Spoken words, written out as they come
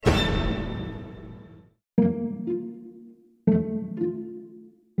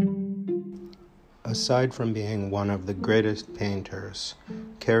Aside from being one of the greatest painters,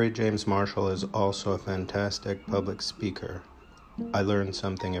 Kerry James Marshall is also a fantastic public speaker. I learn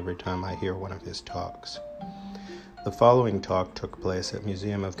something every time I hear one of his talks. The following talk took place at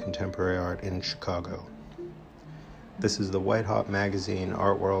Museum of Contemporary Art in Chicago. This is the White Hot Magazine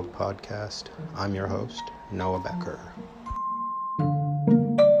Art World podcast. I'm your host, Noah Becker.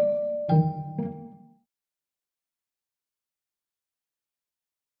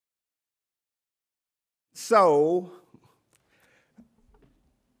 So,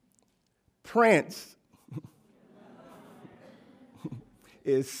 Prince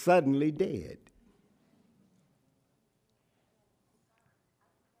is suddenly dead.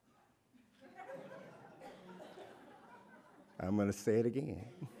 I'm going to say it again.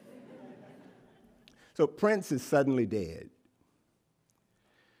 So, Prince is suddenly dead.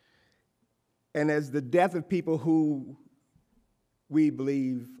 And as the death of people who we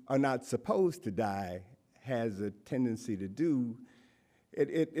believe are not supposed to die has a tendency to do,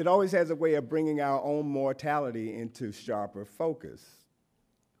 it always has a way of bringing our own mortality into sharper focus.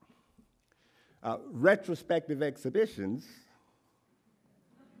 Retrospective exhibitions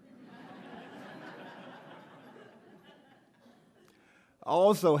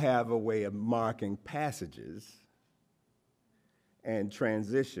also have a way of marking passages and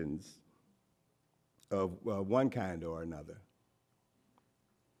transitions of one kind or another.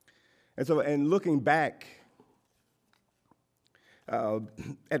 And so, in looking back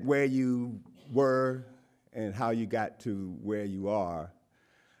at where you were and how you got to where you are,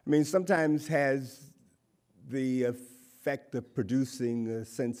 I mean, sometimes has the effect of producing a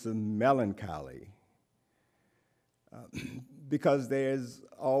sense of melancholy because there's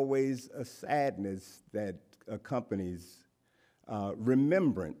always a sadness that accompanies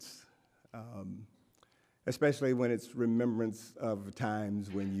remembrance, especially when it's remembrance of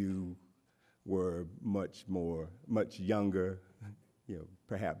times when you were much younger,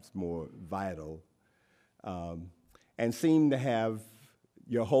 perhaps more vital, and seem to have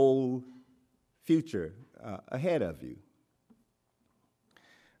your whole future ahead of you.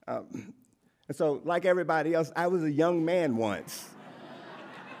 And so, like everybody else, I was a young man once.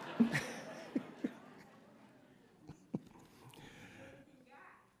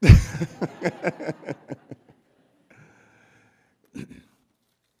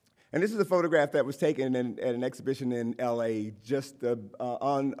 And this is a photograph that was taken at an exhibition in LA just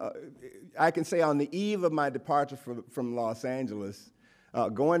I can say on the eve of my departure from Los Angeles,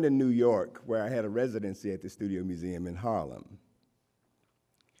 going to New York, where I had a residency at the Studio Museum in Harlem.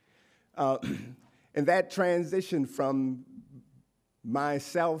 And that transition from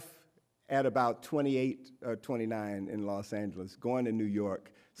myself at about 28 or 29 in Los Angeles, going to New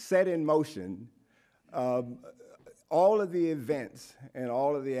York, set in motion all of the events and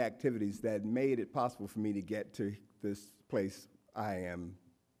all of the activities that made it possible for me to get to this place I am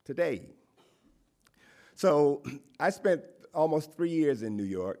today. So I spent almost 3 years in New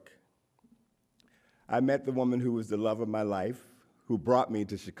York. I met the woman who was the love of my life, who brought me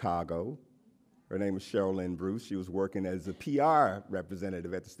to Chicago. Her name was Cheryl Lynn Bruce. She was working as a PR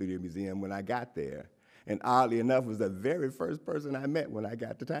representative at the Studio Museum when I got there. And oddly enough, was the very first person I met when I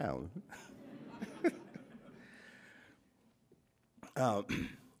got to town.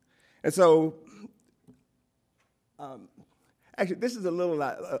 And so, actually, this is a little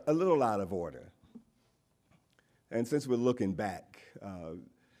out of order. And since we're looking back,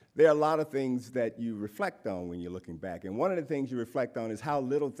 there are a lot of things that you reflect on when you're looking back. And one of the things you reflect on is how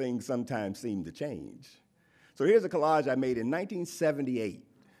little things sometimes seem to change. So here's a collage I made in 1978.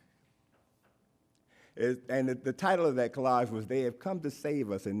 And the title of that collage was, "They Have Come to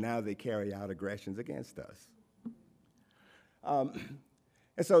Save Us, and Now They Carry Out Aggressions Against Us." And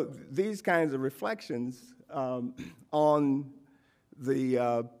so these kinds of reflections on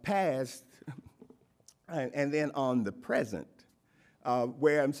the past and then on the present,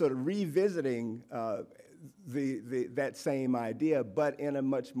 where I'm sort of revisiting that same idea, but in a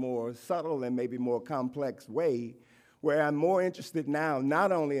much more subtle and maybe more complex way, where I'm more interested now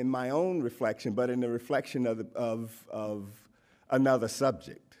not only in my own reflection, but in the reflection of another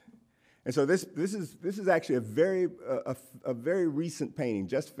subject. And so this is actually a very recent painting,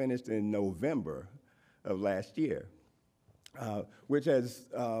 just finished in November of last year, which has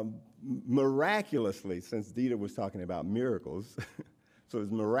miraculously, since Dita was talking about miracles, so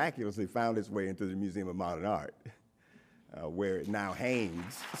it's miraculously found its way into the Museum of Modern Art, where it now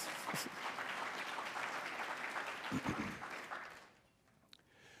hangs.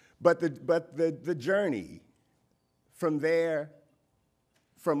 But the journey from there,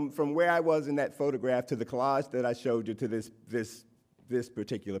 from where I was in that photograph to the collage that I showed you to this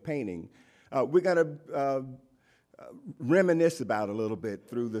particular painting, We're going to reminisce about a little bit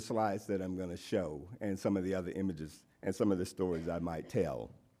through the slides that I'm going to show and some of the other images and some of the stories I might tell.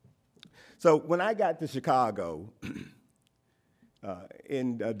 So when I got to Chicago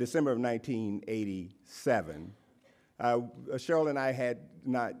in December of 1987, Cheryl and I had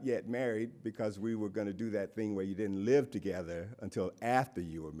not yet married because we were going to do that thing where you didn't live together until after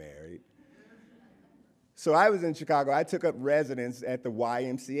you were married. So I was in Chicago. I took up residence at the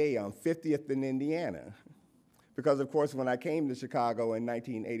YMCA on 50th and Indiana. Because, of course, when I came to Chicago in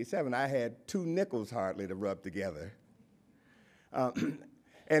 1987, I had 2 nickels hardly to rub together.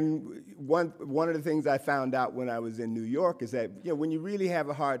 And one of the things I found out when I was in New York is that, when you really have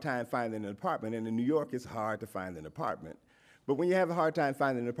a hard time finding an apartment, and in New York it's hard to find an apartment, but when you have a hard time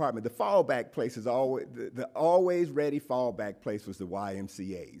finding an apartment, the fallback place is always, the always ready fallback place was the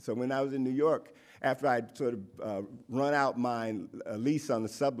YMCA. So when I was in New York, after I'd sort of run out my lease on the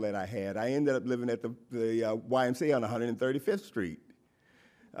sublet I had, I ended up living at the YMCA on 135th Street.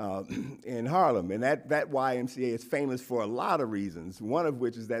 In Harlem, and that YMCA is famous for a lot of reasons, one of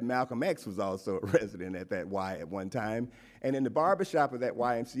which is that Malcolm X was also a resident at that Y at one time, and in the barbershop of that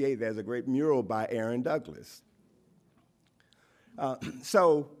YMCA, there's a great mural by Aaron Douglas.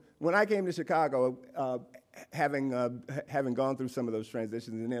 So when I came to Chicago, having gone through some of those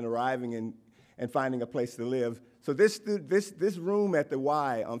transitions and then arriving and finding a place to live, so this room at the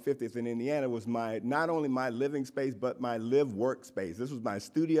Y on 50th in Indiana was not only my living space, but my live-work space. This was my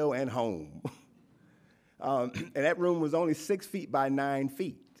studio and home. And that room was only 6 feet by 9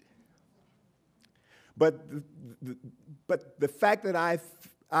 feet. But the fact that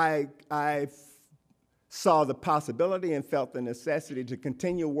I saw the possibility and felt the necessity to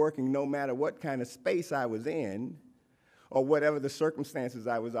continue working no matter what kind of space I was in, or whatever the circumstances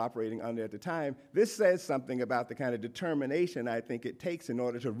I was operating under at the time, this says something about the kind of determination I think it takes in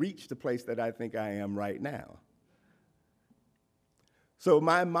order to reach the place that I think I am right now. So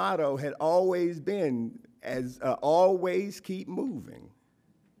my motto had always been, always keep moving.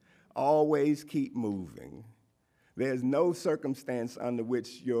 Always keep moving. There's no circumstance under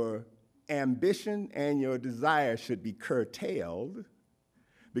which your ambition and your desire should be curtailed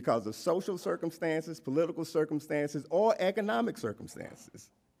because of social circumstances, political circumstances, or economic circumstances.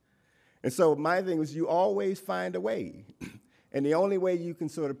 And so my thing was, you always find a way. And the only way you can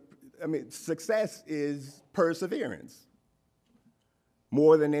success is perseverance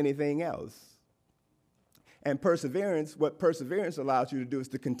more than anything else. And what perseverance allows you to do is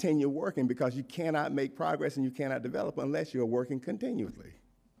to continue working, because you cannot make progress and you cannot develop unless you're working continuously.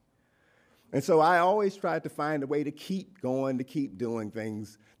 And so I always tried to find a way to keep going, to keep doing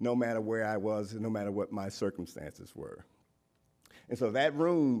things, no matter where I was and no matter what my circumstances were. And so that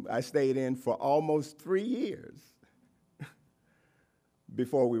room I stayed in for almost 3 years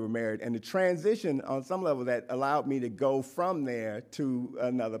before we were married. And the transition on some level that allowed me to go from there to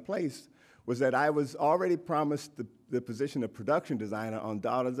another place was that I was already promised the position of production designer on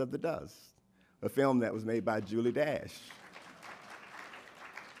Daughters of the Dust, a film that was made by Julie Dash.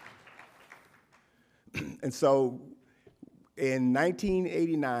 And so in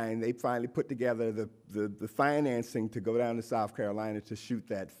 1989, they finally put together the financing to go down to South Carolina to shoot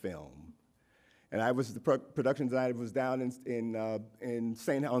that film. And I was the production designer, was down on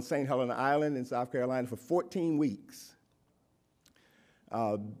St. Helena Island in South Carolina for 14 weeks.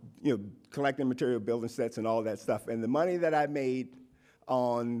 Collecting material, building sets, and all that stuff. And the money that I made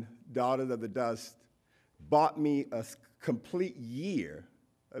on Daughters of the Dust bought me a complete year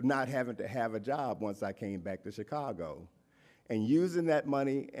of not having to have a job once I came back to Chicago. And using that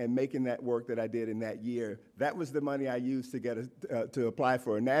money and making that work that I did in that year, that was the money I used to get to apply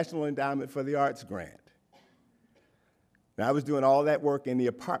for a National Endowment for the Arts grant. Now, I was doing all that work in the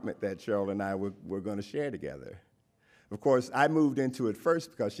apartment that Cheryl and I were going to share together. Of course, I moved into it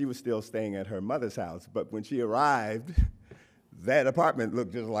first because she was still staying at her mother's house, but when she arrived, that apartment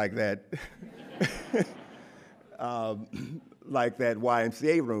looked just like that. Like that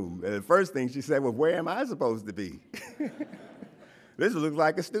YMCA room. And the first thing she said was, "Where am I supposed to be? This looks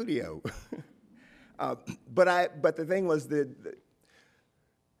like a studio." But the thing was that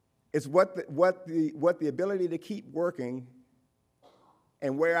it's what the ability to keep working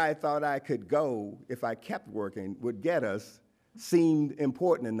and where I thought I could go if I kept working would get us seemed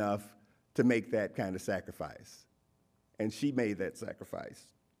important enough to make that kind of sacrifice. And she made that sacrifice.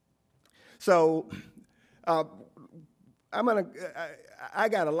 So I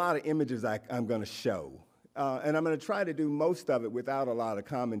got a lot of images I'm going to show, and I'm going to try to do most of it without a lot of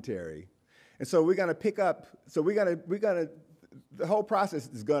commentary. And so we're going to pick up. So the whole process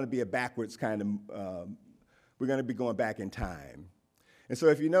is going to be a backwards kind of. We're going to be going back in time, And so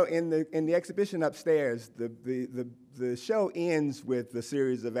if you know, in the exhibition upstairs, the show ends with a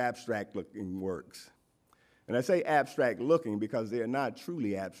series of abstract-looking works. And I say abstract-looking because they are not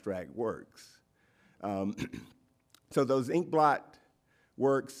truly abstract works. So those ink blot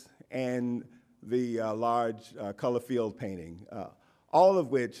works and the large color field painting, all of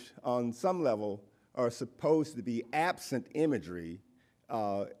which, on some level, are supposed to be absent imagery,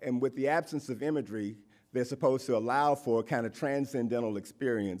 and with the absence of imagery, they're supposed to allow for a kind of transcendental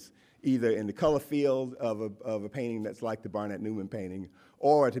experience, either in the color field of a painting that's like the Barnett Newman painting,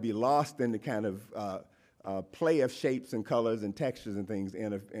 or to be lost in the kind of play of shapes and colors and textures and things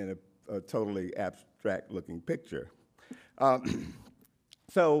in a totally abstract-looking picture.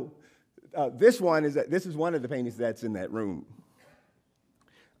 This is one of the paintings that's in that room.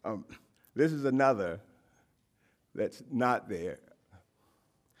 This is another that's not there,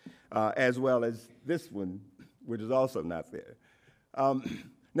 as well as this one, which is also not there.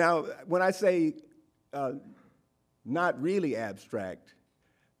 Now, when I say not really abstract,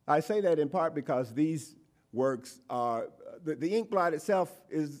 I say that in part because these works are, the ink blot itself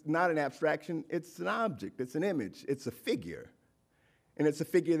is not an abstraction, it's an object, it's an image, it's a figure. And it's a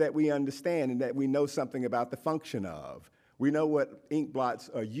figure that we understand and that we know something about the function of. We know what ink blots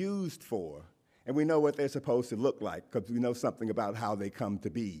are used for, and we know what they're supposed to look like because we know something about how they come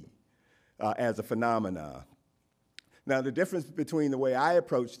to be as a phenomena. Now, the difference between the way I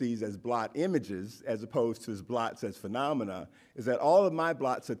approach these as blot images as opposed to as blots as phenomena is that all of my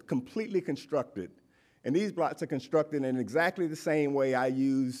blots are completely constructed, and these blots are constructed in exactly the same way I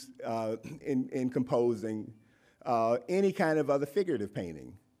use in composing any kind of other figurative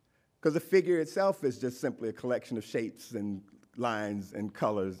painting. Because the figure itself is just simply a collection of shapes and lines and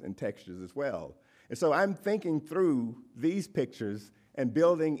colors and textures as well. And so I'm thinking through these pictures and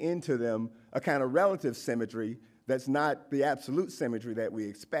building into them a kind of relative symmetry that's not the absolute symmetry that we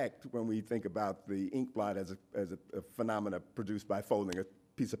expect when we think about the ink blot as a phenomena produced by folding a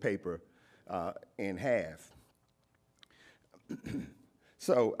piece of paper in half.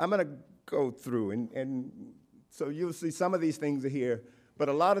 So I'm going to go through, and so you'll see some of these things are here, but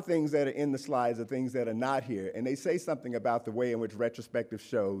a lot of things that are in the slides are things that are not here, and they say something about the way in which retrospective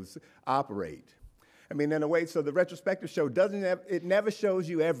shows operate. I mean, in a way, so the retrospective show it never shows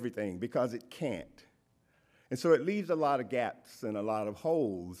you everything because it can't. And so it leaves a lot of gaps and a lot of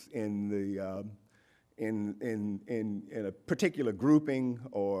holes in the in a particular grouping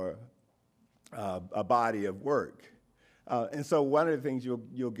or a body of work. And so one of the things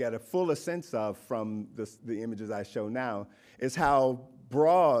you'll get a fuller sense of from the images I show now is how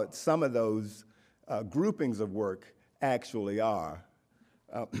broad some of those groupings of work actually are.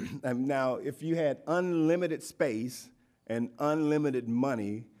 And now, if you had unlimited space and unlimited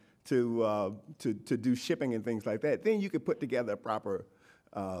money to do shipping and things like that, then you could put together a proper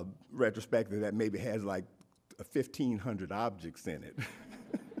retrospective that maybe has like 1,500 objects in it.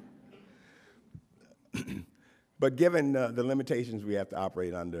 But given the limitations we have to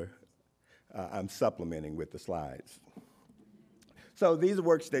operate under, I'm supplementing with the slides. So these are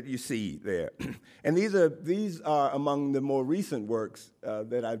works that you see there. And these are among the more recent works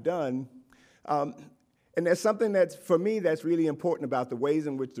that I've done. And there's something that's, for me, that's really important about the ways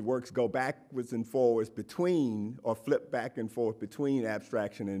in which the works go backwards and forwards between, or flip back and forth between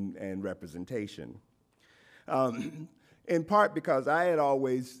abstraction and representation. In part because I had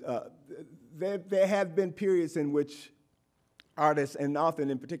always, there have been periods in which artists, and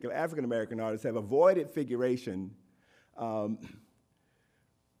often in particular African-American artists, have avoided figuration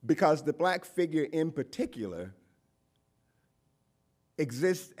because the black figure in particular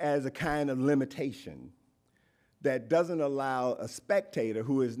exists as a kind of limitation that doesn't allow a spectator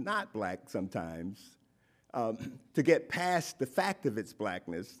who is not black sometimes to get past the fact of its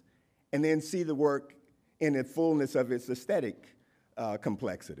blackness and then see the work in the fullness of its aesthetic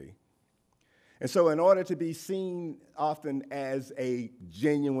complexity. And so in order to be seen often as a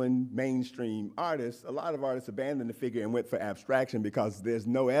genuine mainstream artist, a lot of artists abandoned the figure and went for abstraction because there's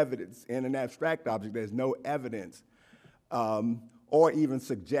no evidence. In an abstract object, there's no evidence or even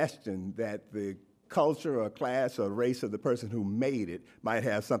suggestion that the culture or class or race of the person who made it might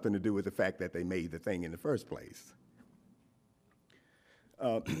have something to do with the fact that they made the thing in the first place.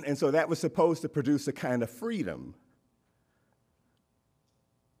 And so that was supposed to produce a kind of freedom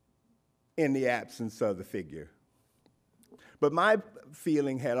in the absence of the figure. But my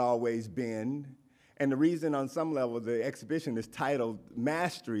feeling had always been, and the reason on some level the exhibition is titled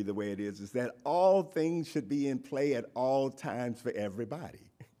Mastery the way it is that all things should be in play at all times for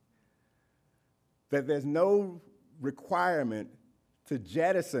everybody. That there's no requirement to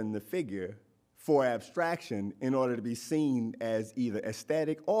jettison the figure for abstraction in order to be seen as either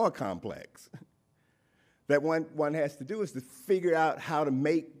aesthetic or complex. That one has to do is to figure out how to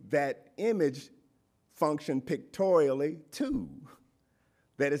make that image function pictorially too.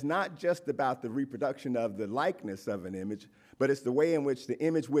 That it's not just about the reproduction of the likeness of an image, but it's the way in which the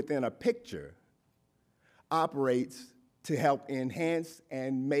image within a picture operates to help enhance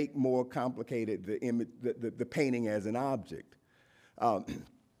and make more complicated the image, the painting as an object.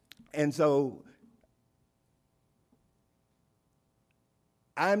 And so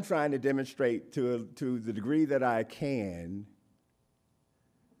I'm trying to demonstrate to the degree that I can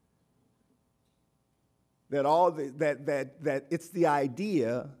that it's the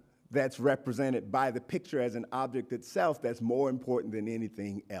idea that's represented by the picture as an object itself that's more important than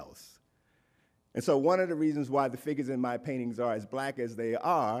anything else. And so one of the reasons why the figures in my paintings are as black as they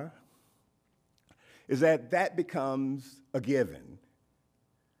are is that becomes a given.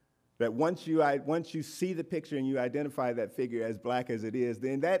 That once you see the picture and you identify that figure as black as it is,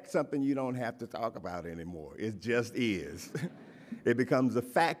 then that's something you don't have to talk about anymore. It just is. It becomes a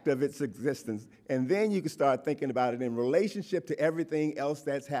fact of its existence. And then you can start thinking about it in relationship to everything else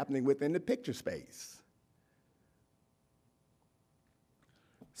that's happening within the picture space.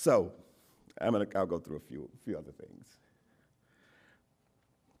 So, I'll go through a few other things.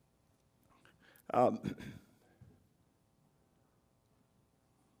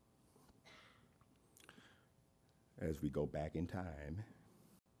 As we go back in time.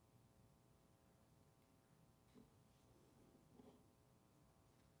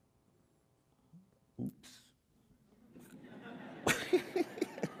 Oops.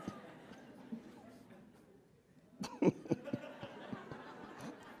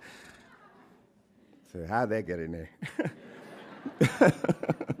 So how'd that get in there?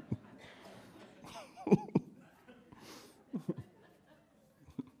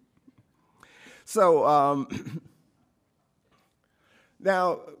 So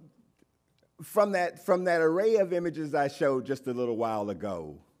now, from that array of images I showed just a little while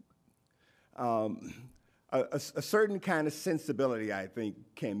ago, a certain kind of sensibility, I think,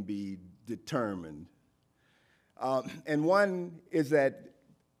 can be determined. And one is that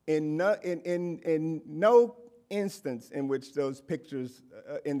in no instance in which those pictures,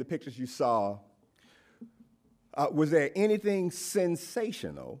 in the pictures you saw, was there anything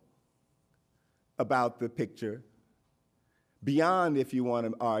sensational about the picture beyond, if you want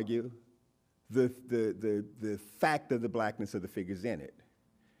to argue, the fact of the blackness of the figures in it.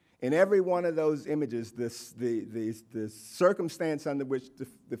 In every one of those images, the circumstance under which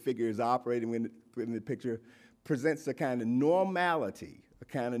the figure is operating in the picture presents a kind of normality, a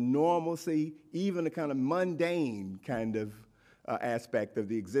kind of normalcy, even a kind of mundane kind of aspect of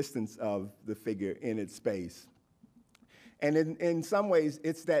the existence of the figure in its space. And in some ways,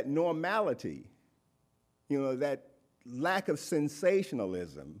 it's that normality, that lack of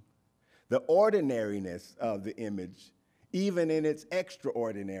sensationalism, the ordinariness of the image, even in its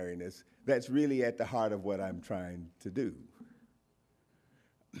extraordinariness, that's really at the heart of what I'm trying to do.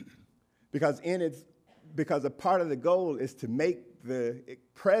 Because a part of the goal is to make the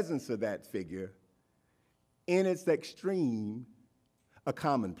presence of that figure in its extreme a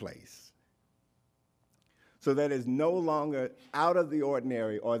commonplace. So that is no longer out of the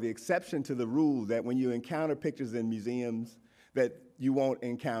ordinary or the exception to the rule that when you encounter pictures in museums that you won't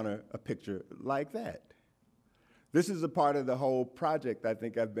encounter a picture like that. This is a part of the whole project I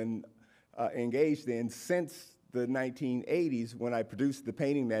think I've been engaged in since the 1980s when I produced the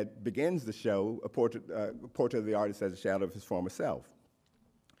painting that begins the show, a portrait of the artist as a shadow of his former self.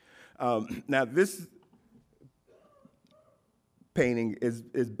 Now this painting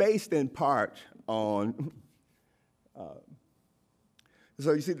is based in part on,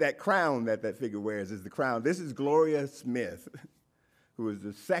 so you see that crown that figure wears is the crown. This is Gloria Smith, who was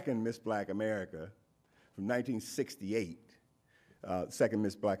the second Miss Black America from 1968, second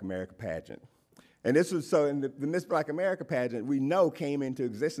Miss Black America pageant. And this was so, in the Miss Black America pageant, we know came into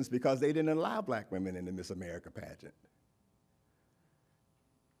existence because they didn't allow black women in the Miss America pageant.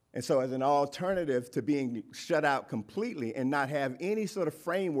 And so as an alternative to being shut out completely and not have any sort of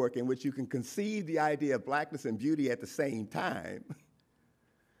framework in which you can conceive the idea of blackness and beauty at the same time,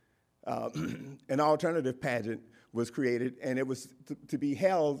 an alternative pageant was created, and it was to be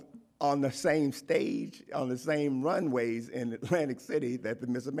held on the same stage, on the same runways in Atlantic City that the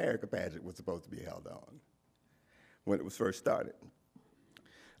Miss America pageant was supposed to be held on when it was first started.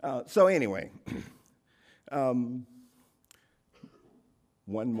 So anyway, one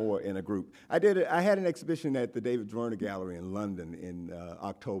more in a group. I had an exhibition at the David Zwirner Gallery in London in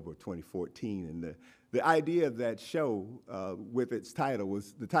October 2014, and the idea of that show with its title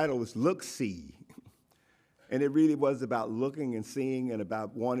was, the title was Look See. And it really was about looking and seeing and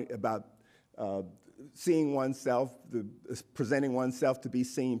about seeing oneself, presenting oneself to be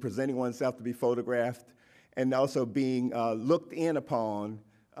seen, presenting oneself to be photographed, and also being looked in upon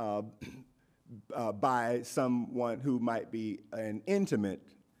by someone who might be an intimate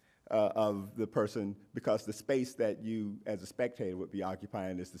of the person, because the space that you, as a spectator, would be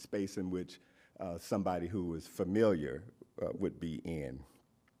occupying is the space in which somebody who is familiar would be in.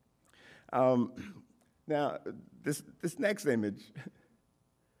 Now, this next image,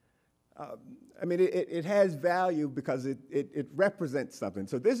 I mean, it has value because it represents something.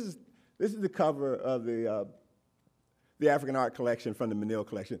 So this is the cover of the African art collection from the Menil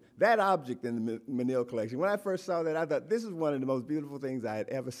collection. That object in the Menil collection, when I first saw that, I thought this is one of the most beautiful things I had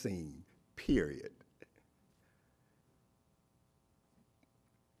ever seen, period.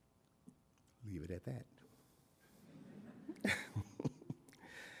 Leave it at that.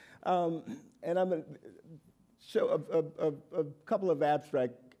 And I'm going to show a couple of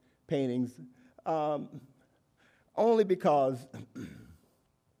abstract paintings, only because,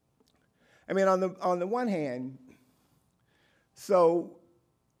 I mean, on the one hand, so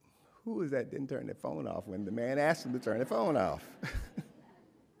who is that didn't turn their phone off when the man asked them to turn their phone off?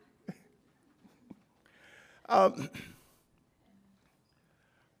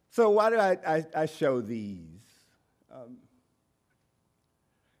 So why do I show these?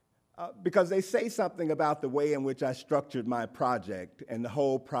 Because they say something about the way in which I structured my project and the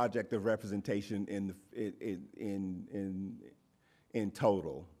whole project of representation in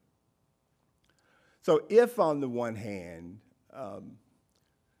total. So if, on the one hand,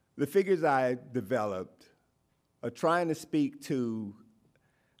 the figures I developed are trying to speak to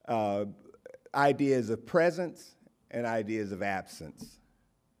ideas of presence and ideas of absence,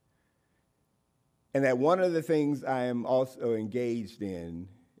 and that one of the things I am also engaged in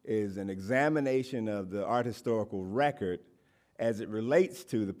is an examination of the art historical record as it relates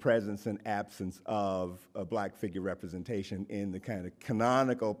to the presence and absence of a black figure representation in the kind of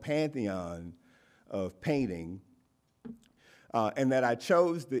canonical pantheon of painting, and that I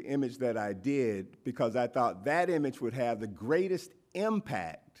chose the image that I did because I thought that image would have the greatest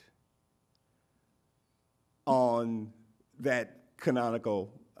impact on that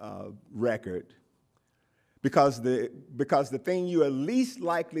canonical record, because the thing you are least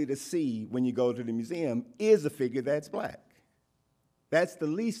likely to see when you go to the museum is a figure that's black. That's the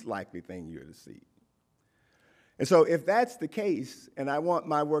least likely thing you're to see. And so if that's the case, and I want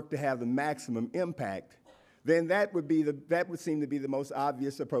my work to have the maximum impact, then that would seem to be the most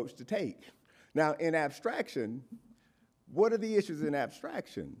obvious approach to take. Now, in abstraction, what are the issues in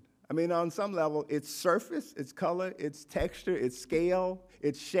abstraction? I mean, on some level, it's surface, it's color, it's texture, it's scale,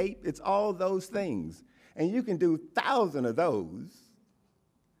 it's shape, it's all those things. And you can do 1,000 of those.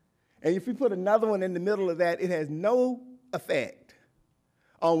 And if you put another one in the middle of that, it has no effect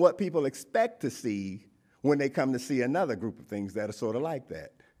on what people expect to see when they come to see another group of things that are sort of like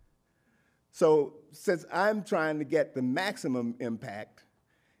that. So since I'm trying to get the maximum impact,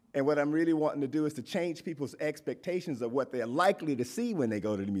 and what I'm really wanting to do is to change people's expectations of what they're likely to see when they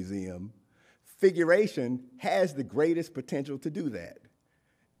go to the museum, figuration has the greatest potential to do that.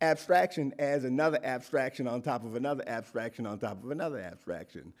 Abstraction as another abstraction on top of another abstraction on top of another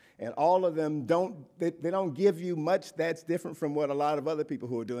abstraction. And all of them don't give you much that's different from what a lot of other people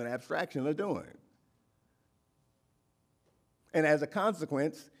who are doing abstraction are doing. And as a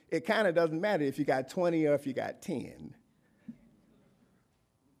consequence, it kind of doesn't matter if you got 20 or if you got 10.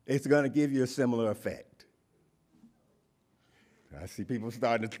 It's going to give you a similar effect. I see people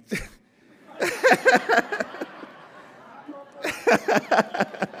starting to...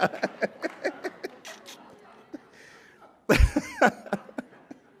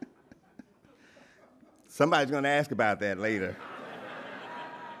 Somebody's going to ask about that later.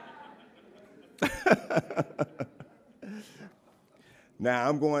 Now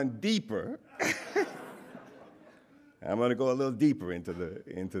I'm going deeper. I'm going to go a little deeper into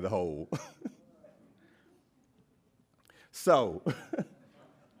the hole. So,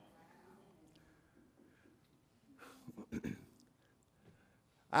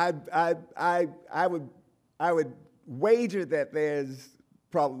 I would wager that there's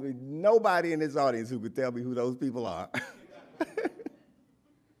probably nobody in this audience who could tell me who those people are.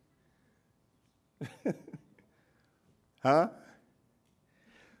 Huh?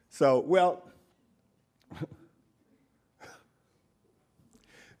 So, well,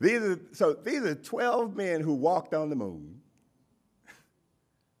 these are 12 men who walked on the moon.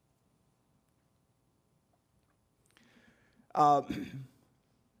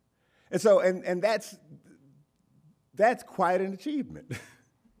 And so, and that's quite an achievement.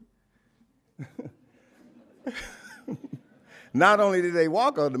 Not only did they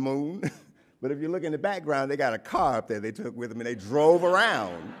walk on the moon, but if you look in the background, they got a car up there they took with them and they drove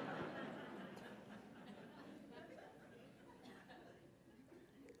around.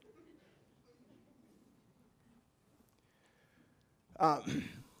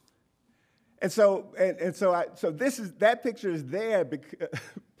 So that picture is there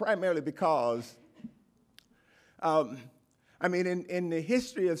primarily because, I mean, in the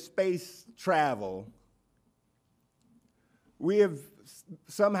history of space travel, we have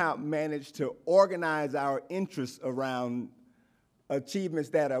somehow managed to organize our interests around achievements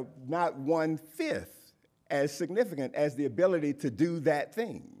that are not 1/5 as significant as the ability to do that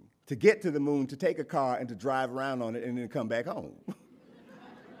thing, to get to the moon, to take a car, and to drive around on it, and then come back home.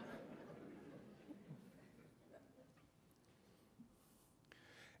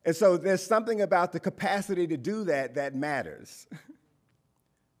 And so there's something about the capacity to do that that matters.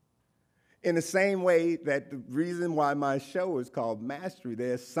 In the same way that the reason why my show is called Mastery,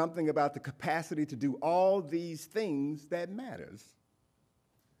 there's something about the capacity to do all these things that matters.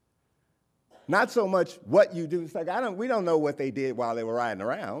 Not so much what you do. It's like, we don't know what they did while they were riding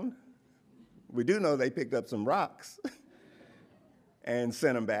around. We do know they picked up some rocks and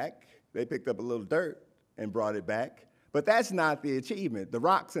sent them back. They picked up a little dirt and brought it back. But that's not the achievement. The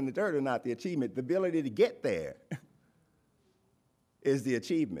rocks and the dirt are not the achievement. The ability to get there is the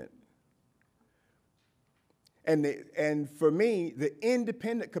achievement. And for me, the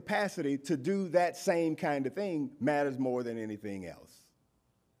independent capacity to do that same kind of thing matters more than anything else.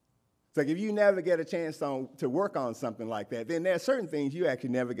 It's like if you never get a chance to work on something like that, then there are certain things you actually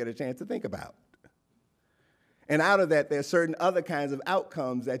never get a chance to think about. And out of that, there are certain other kinds of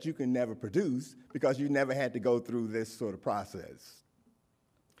outcomes that you can never produce because you never had to go through this sort of process.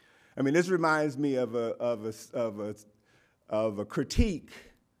 I mean, this reminds me of a critique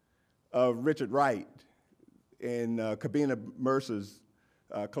of Richard Wright in Kabina Mercer's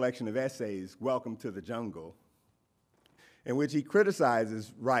collection of essays, Welcome to the Jungle, in which he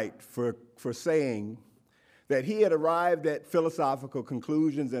criticizes Wright for saying that he had arrived at philosophical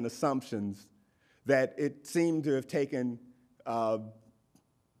conclusions and assumptions that it seemed to have taken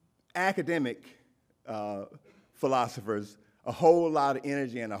academic philosophers a whole lot of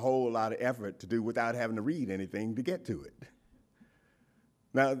energy and a whole lot of effort to do without having to read anything to get to it.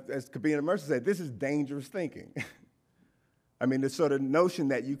 Now, as Kabina Mercer said, this is dangerous thinking. I mean, the sort of notion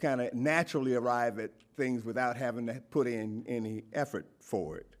that you kind of naturally arrive at things without having to put in any effort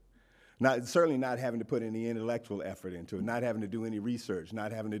for it. Certainly not having to put any intellectual effort into it, not having to do any research,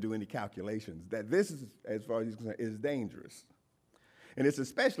 not having to do any calculations. That this is, as far as he's concerned, is dangerous. And it's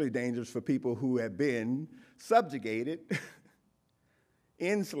especially dangerous for people who have been subjugated,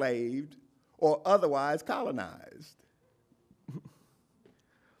 enslaved, or otherwise colonized.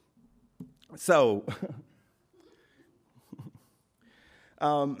 So,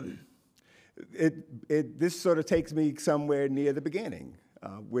 this sort of takes me somewhere near the beginning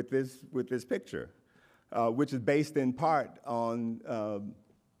with this picture, which is based in part on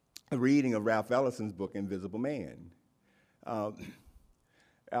a reading of Ralph Ellison's book, Invisible Man.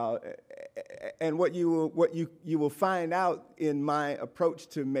 And what you will find out in my approach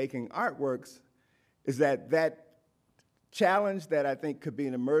to making artworks is that challenge that I think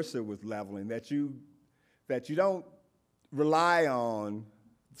Kabina Mercer was leveling, that you don't rely on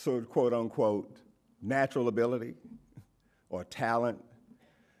sort of quote unquote natural ability or talent,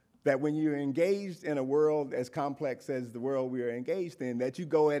 that when you're engaged in a world as complex as the world we are engaged in, that you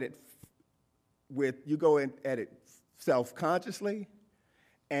go at it self-consciously,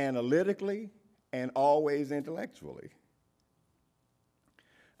 analytically, and always intellectually.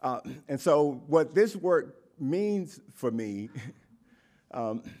 And so what this work means for me,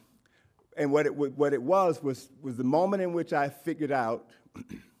 and what it was the moment in which I figured out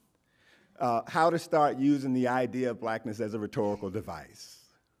how to start using the idea of blackness as a rhetorical device,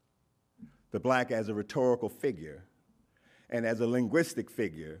 the black as a rhetorical figure, and as a linguistic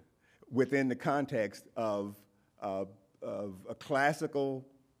figure within the context of a classical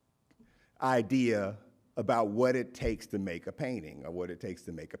idea about what it takes to make a painting or what it takes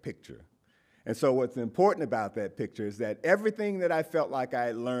to make a picture. And so what's important about that picture is that everything that I felt like I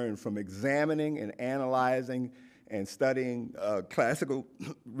had learned from examining and analyzing and studying classical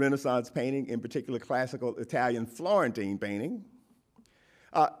Renaissance painting, in particular classical Italian Florentine painting,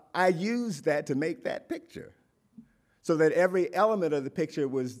 I used that to make that picture, so that every element of the picture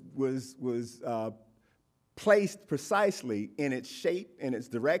was placed precisely in its shape, in its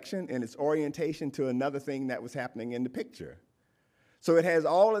direction, in its orientation to another thing that was happening in the picture. So it has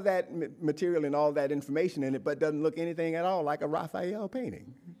all of that material and all that information in it, but doesn't look anything at all like a Raphael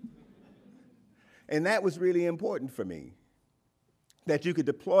painting. And that was really important for me, that you could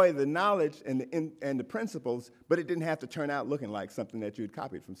deploy the knowledge and the principles, but it didn't have to turn out looking like something that you had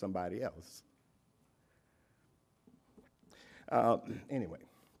copied from somebody else. Anyway,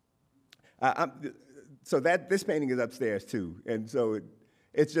 so this painting is upstairs too, and so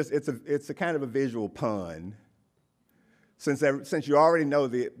it's a kind of a visual pun. Since you already know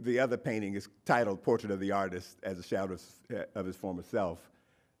the other painting is titled "Portrait of the Artist as a Shadow of His Former Self,"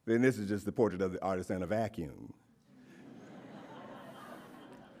 then this is just the portrait of the artist in a vacuum.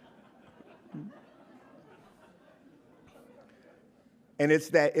 And it's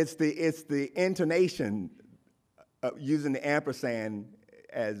the intonation using the ampersand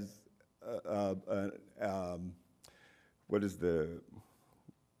as what is the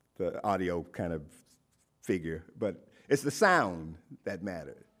audio kind of figure, but it's the sound that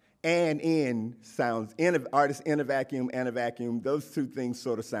matters. And in sounds, artist in a vacuum and a vacuum, those two things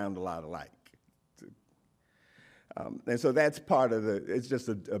sort of sound a lot alike. And so that's part of it's just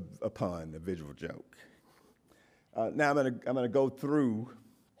a pun, a visual joke. Now I'm gonna go through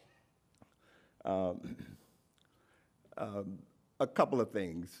a couple of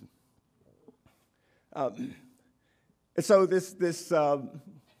things. So this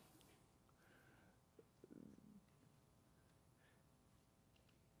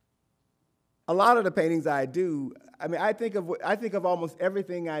a lot of the paintings I do, I mean, I think of almost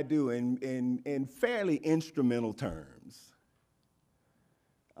everything I do in fairly instrumental terms.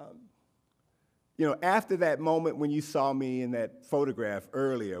 You know, after that moment when you saw me in that photograph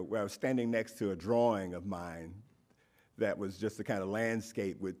earlier, where I was standing next to a drawing of mine that was just a kind of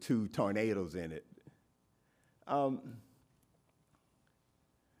landscape with two tornadoes in it.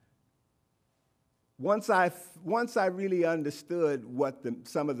 Once I really understood what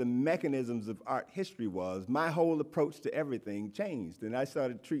some of the mechanisms of art history was, my whole approach to everything changed, and I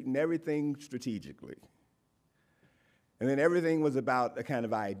started treating everything strategically. And then everything was about a kind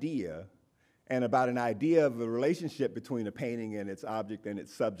of idea, and about an idea of a relationship between a painting and its object and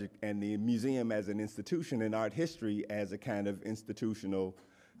its subject, and the museum as an institution, and art history as a kind of institutional,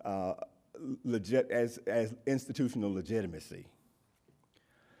 as institutional legitimacy.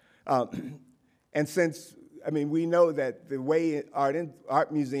 And since, I mean, we know that the way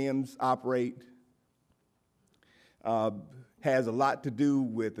art museums operate has a lot to do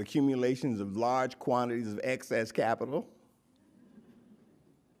with accumulations of large quantities of excess capital.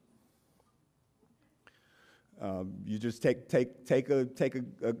 You just take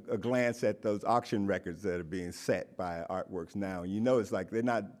a glance at those auction records that are being set by Artworks now. You know it's like they're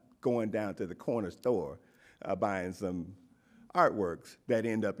not going down to the corner store buying some artworks that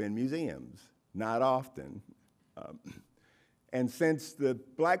end up in museums. Not often. And since the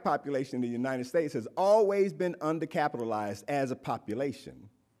black population in the United States has always been undercapitalized as a population,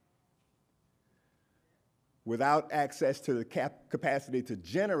 without access to the capacity to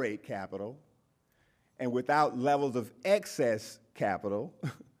generate capital, and without levels of excess capital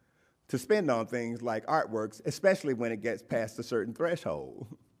to spend on things like artworks, especially when it gets past a certain threshold.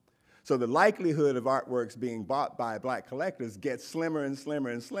 So the likelihood of artworks being bought by black collectors gets slimmer and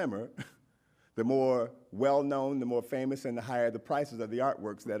slimmer and slimmer. The more well-known, the more famous, and the higher the prices of the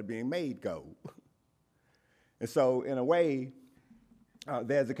artworks that are being made go. And so, in a way,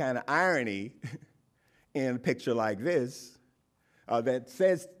 there's a kind of irony in a picture like this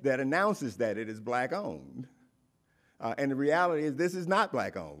that announces that it is black-owned. And the reality is this is not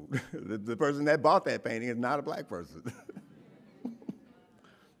black-owned. The person that bought that painting is not a black person.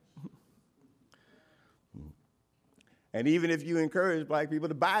 And even if you encourage black people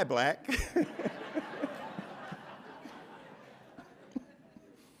to buy black,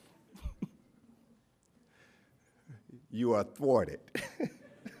 you are thwarted.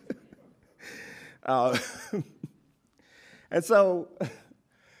 And so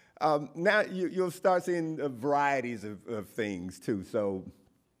now you'll start seeing varieties of things too. So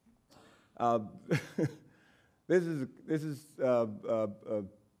this is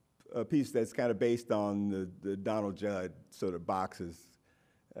a piece that's kind of based on the Donald Judd sort of boxes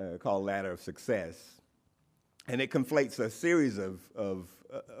called Ladder of Success. And it conflates a series of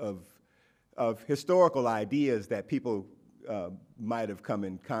historical ideas that people might have come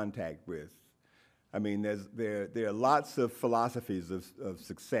in contact with. I mean, there are lots of philosophies of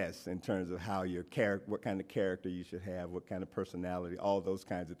success in terms of how what kind of character you should have, what kind of personality, all those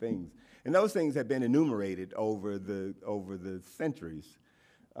kinds of things. And those things have been enumerated over the centuries.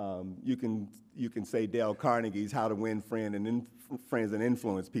 You can say Dale Carnegie's How to Win Friends and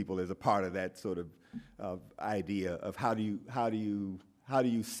Influence People is a part of that sort of idea of how do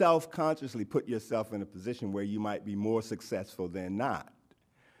you self-consciously put yourself in a position where you might be more successful than not.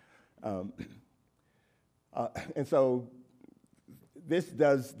 And so this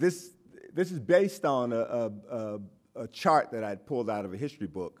is based on a chart that I'd pulled out of a history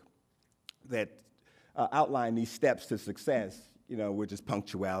book that outlined these steps to success, which is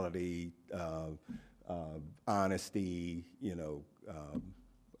punctuality, honesty,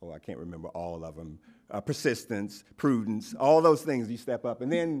 I can't remember all of them, persistence, prudence, all those things you step up.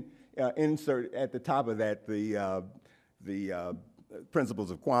 And then insert at the top of that the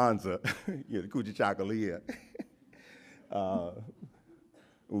principles of Kwanzaa, the Kujichagulia,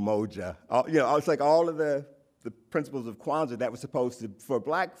 Umoja. It's like all of the principles of Kwanzaa that were supposed to, for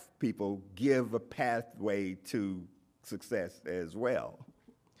black people, give a pathway to success as well.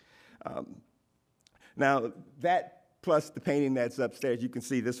 Now, that plus the painting that's upstairs, you can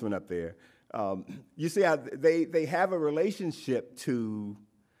see this one up there. You see how they have a relationship to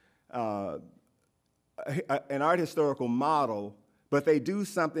an art historical model, but they do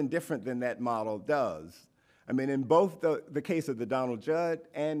something different than that model does. I mean, in both the case of the Donald Judd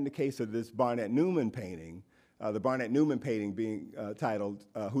and the case of this Barnett Newman painting, the Barnett Newman painting being titled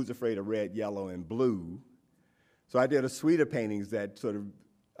Who's Afraid of Red, Yellow, and Blue. So I did a suite of paintings that sort of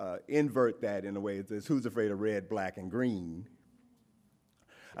invert that in a way. It says, Who's Afraid of Red, Black, and Green?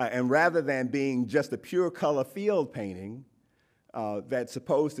 And rather than being just a pure color field painting that's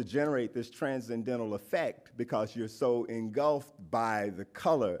supposed to generate this transcendental effect because you're so engulfed by the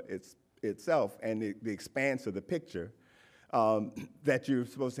color itself and the expanse of the picture, that you're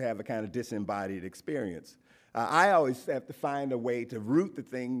supposed to have a kind of disembodied experience. I always have to find a way to root the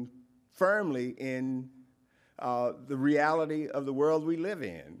thing firmly in the reality of the world we live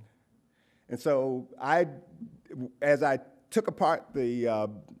in. And so as I took apart the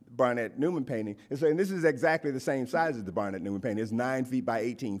Barnett Newman painting, and this is exactly the same size as the Barnett Newman painting. It's 9 feet by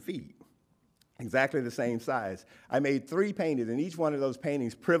 18 feet. Exactly the same size. I made 3 paintings, and each one of those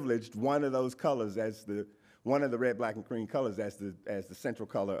paintings privileged one of those colors as one of the red, black, and green colors as the central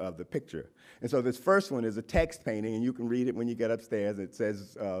color of the picture. And so this first one is a text painting, and you can read it when you get upstairs. It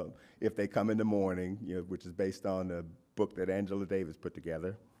says, If They Come in the Morning, which is based on a book that Angela Davis put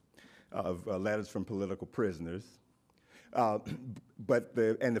together of letters from political prisoners. But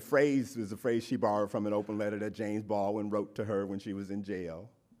the phrase is a phrase she borrowed from an open letter that James Baldwin wrote to her when she was in jail.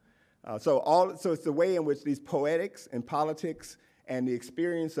 So it's the way in which these poetics and politics and the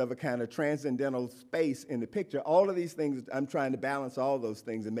experience of a kind of transcendental space in the picture, all of these things, I'm trying to balance all those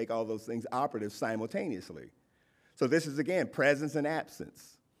things and make all those things operative simultaneously. So this is, again, presence and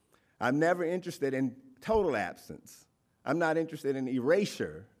absence. I'm never interested in total absence. I'm not interested in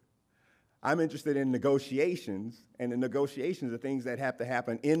erasure. I'm interested in negotiations, and the negotiations are things that have to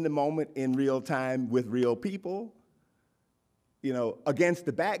happen in the moment, in real time, with real people, against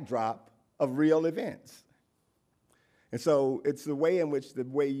the backdrop of real events. And so it's the way in which the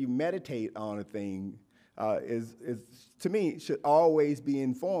way you meditate on a thing is, to me, should always be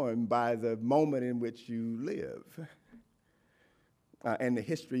informed by the moment in which you live and the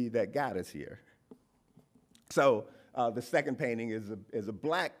history that got us here. So the second painting is a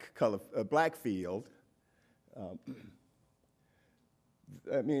black field.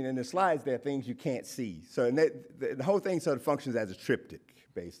 In the slides, there are things you can't see. So the whole thing sort of functions as a triptych,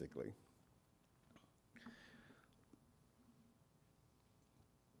 basically.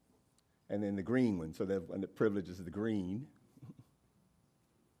 And then the green one, so that the privilege is the green.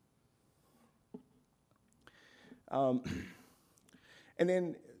 And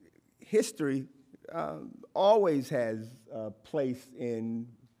then history always has a place in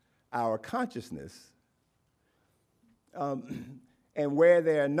our consciousness. And where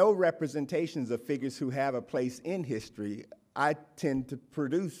there are no representations of figures who have a place in history, I tend to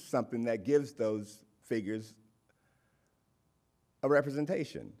produce something that gives those figures a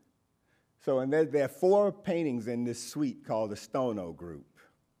representation. So there are 4 paintings in this suite called the Stono Group.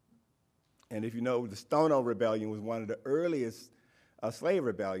 And if you know, the Stono Rebellion was one of the earliest slave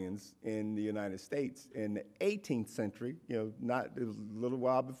rebellions in the United States in the 18th century, it was a little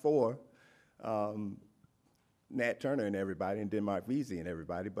while before Nat Turner and everybody, and Denmark Vesey and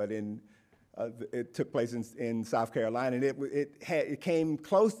everybody, but it took place in South Carolina, and it came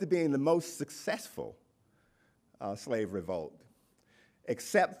close to being the most successful slave revolt,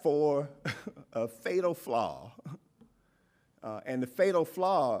 except for a fatal flaw. And the fatal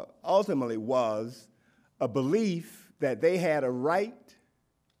flaw ultimately was a belief that they had a right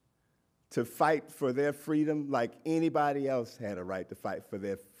to fight for their freedom like anybody else had a right to fight for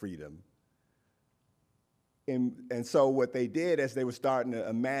their freedom. And so what they did, as they were starting to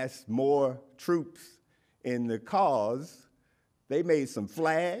amass more troops in the cause, they made some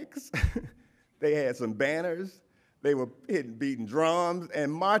flags, they had some banners, they were beating drums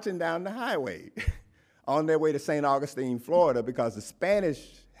and marching down the highway on their way to St. Augustine, Florida, because the Spanish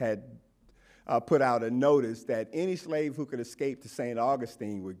had put out a notice that any slave who could escape to St.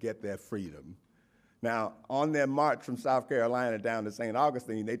 Augustine would get their freedom. Now, on their march from South Carolina down to St.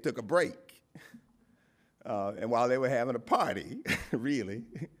 Augustine, they took a break. And while they were having a party, really,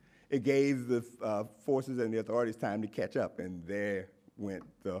 it gave the forces and the authorities time to catch up, and there went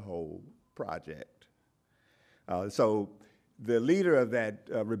the whole project. So the leader of that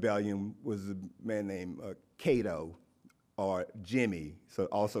rebellion was a man named Cato, or Jimmy, so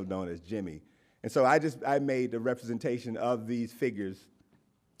also known as Jimmy. And so I made the representation of these figures.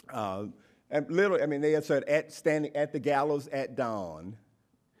 And literally, I mean, they are standing at the gallows at dawn.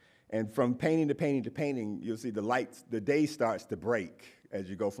 And from painting to painting to painting, you'll see the day starts to break as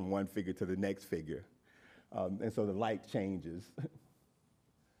you go from one figure to the next figure. And so the light changes.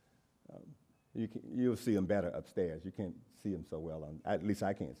 You'll see them better upstairs. You can't see them so well at least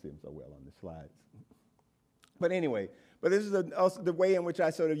I can't see them so well on the slides. But anyway, this is also the way in which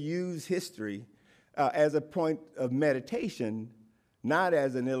I sort of use history as a point of meditation, not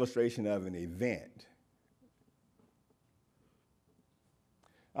as an illustration of an event.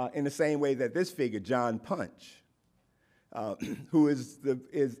 In the same way that this figure, John Punch, who is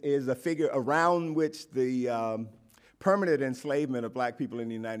a figure around which the permanent enslavement of black people in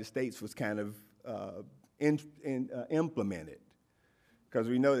the United States was kind of implemented. Because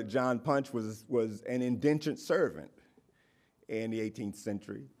we know that John Punch was an indentured servant in the 18th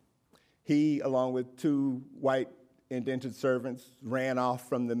century. He, along with two white indentured servants, ran off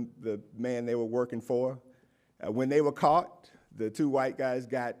from the man they were working for. When they were caught, the two white guys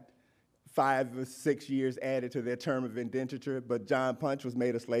got 5 or 6 years added to their term of indenture, but John Punch was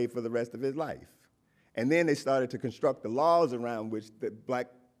made a slave for the rest of his life. And then they started to construct the laws around which the black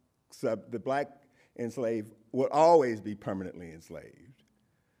enslaved would always be permanently enslaved.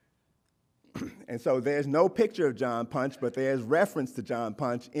 And so there's no picture of John Punch, but there's reference to John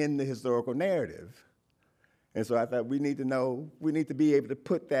Punch in the historical narrative. And so I thought we need to be able to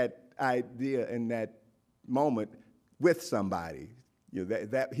put that idea in that moment with somebody,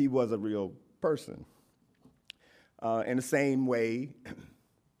 that he was a real person. In the same way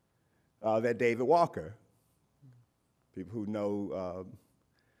that David Walker, people who know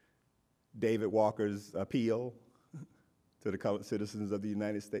David Walker's appeal to the colored citizens of the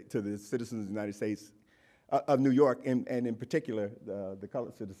United States, to the citizens of the United States of New York, and in particular, the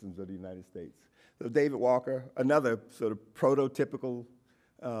colored citizens of the United States. So David Walker, another sort of prototypical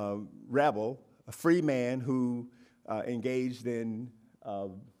rebel, a free man who engaged in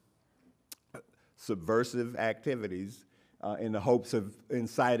subversive activities in the hopes of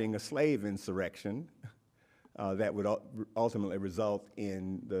inciting a slave insurrection that would ultimately result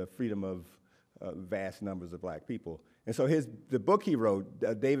in the freedom of vast numbers of black people. And so the book he wrote,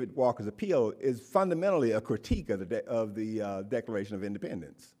 David Walker's Appeal, is fundamentally a critique of the Declaration of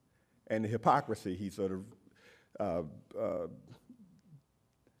Independence and the hypocrisy he sort of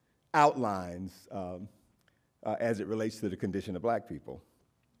outlines as it relates to the condition of black people.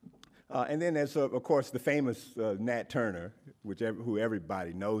 And then there's, of course, the famous Nat Turner, who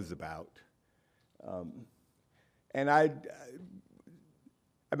everybody knows about. And I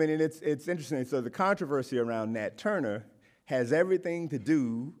mean, it's interesting. So the controversy around Nat Turner has everything to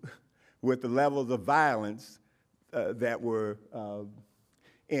do with the levels of violence that were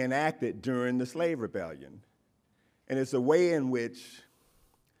enacted during the slave rebellion. And it's a way in which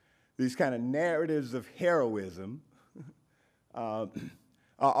these kind of narratives of heroism are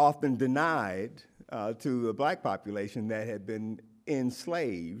often denied to the black population that had been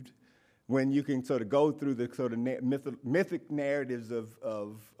enslaved, when you can sort of go through the sort of mythic narratives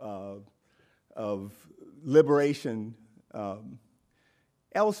of liberation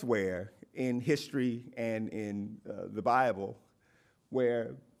elsewhere in history and in the Bible,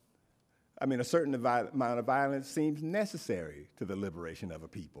 where, I mean, a certain amount of violence seems necessary to the liberation of a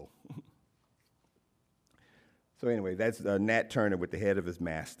people. So anyway, that's Nat Turner with the head of his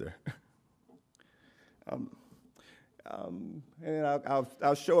master. And then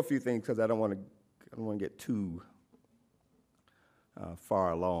I'll show a few things because I don't want to get too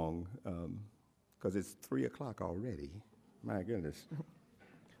far along because it's 3 o'clock already. My goodness.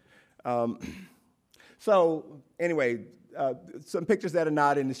 So anyway, some pictures that are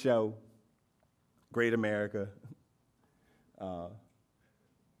not in the show. Great America.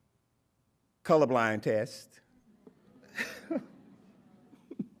 colorblind test.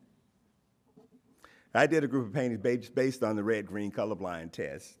 I did a group of paintings based on the red-green colorblind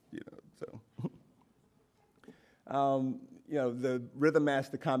test, the Rhythm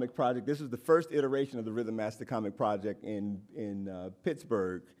Master Comic Project. This is the first iteration of the Rhythm Master Comic Project in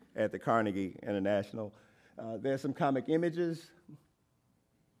Pittsburgh at the Carnegie International. There's some comic images,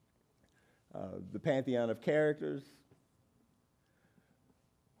 the Pantheon of Characters.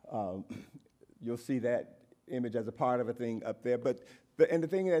 You'll see that image as a part of a thing up there. And the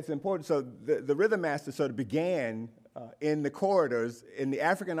thing that's important, so the Rhythm Master sort of began in the corridors, in the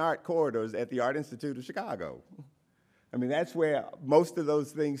African art corridors at the Art Institute of Chicago. I mean, that's where most of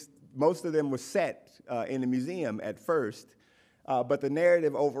those things, most of them were set in the museum at first. But the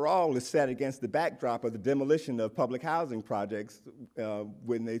narrative overall is set against the backdrop of the demolition of public housing projects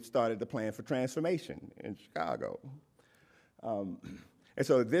when they started the plan for transformation in Chicago. And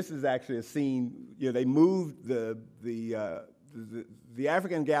so this is actually a scene, they moved the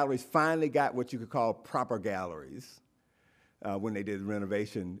African galleries finally got what you could call proper galleries when they did the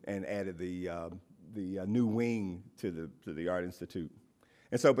renovation and added the new wing to the Art Institute.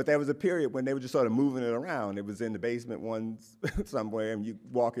 And so, but there was a period when they were just sort of moving it around. It was in the basement one somewhere, and you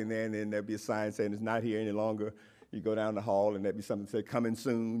walk in there, and then there'd be a sign saying it's not here any longer. You go down the hall, and there'd be something that said, "Coming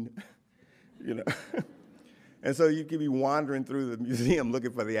soon," And so you could be wandering through the museum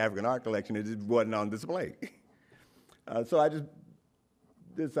looking for the African art collection. It just wasn't on display. So I just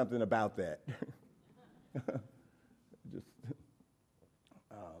did something about that.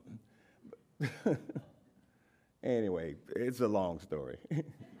 Anyway, it's a long story.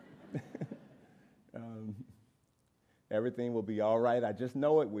 Everything will be all right. I just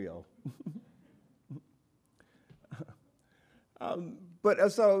know it will. And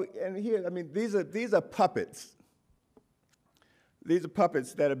here, I mean, these are puppets. These are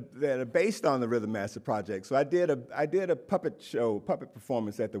puppets that are based on the Rhythm Master Project. So I did a puppet show, puppet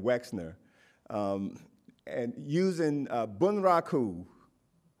performance at the Wexner, and using bunraku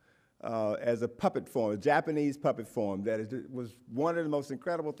as a puppet form, a Japanese puppet form was one of the most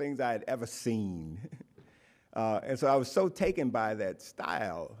incredible things I had ever seen. And so I was so taken by that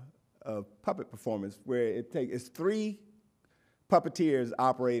style of puppet performance where it's three puppeteers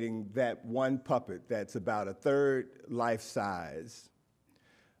operating that one puppet that's about a third life size.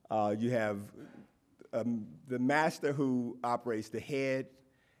 You have the master who operates the head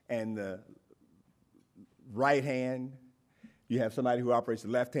and the right hand. You have somebody who operates the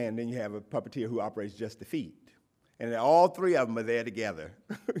left hand, then you have a puppeteer who operates just the feet. And all three of them are there together.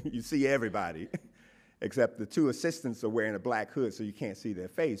 You see everybody, except the two assistants are wearing a black hood so you can't see their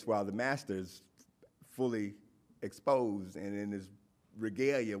face, while the master's fully exposed and in his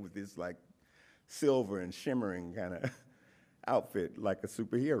regalia with this like silver and shimmering kind of outfit like a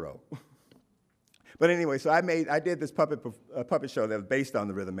superhero. But anyway, so I did this puppet show that was based on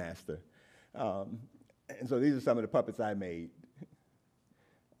the Rhythm Master. And so these are some of the puppets I made.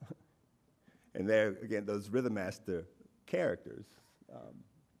 And there, again, those Rhythm Master characters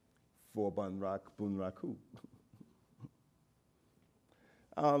for bunraku.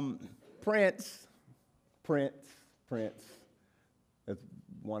 Prince. That's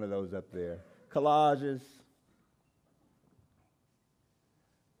one of those up there. Collages.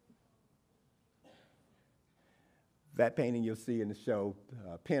 That painting you'll see in the show,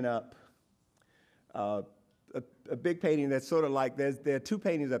 Pin-Up. A big painting that's sort of like, there are two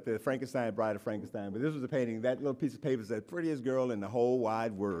paintings up there, Frankenstein, Bride of Frankenstein, but this was a painting, that little piece of paper said, prettiest girl in the whole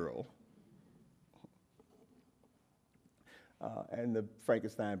wide world. And the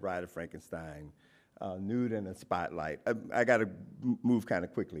Frankenstein, Bride of Frankenstein, nude in a spotlight. I got to move kind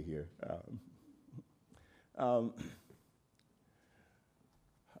of quickly here.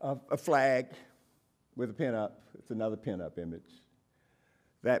 A flag with a pin-up. It's another pin-up image.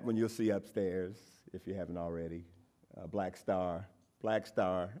 That one you'll see upstairs, if you haven't already. Black Star.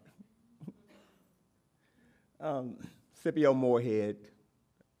 Scipio Moorhead.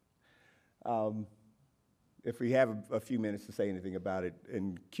 If we have a few minutes to say anything about it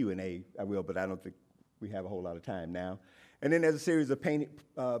in Q&A, I will, but I don't think we have a whole lot of time now. And then there's a series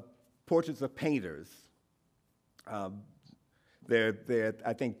of portraits of painters. There are,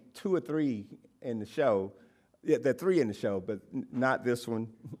 I think, 2 or 3 in the show. Yeah, there are 3 in the show, but not this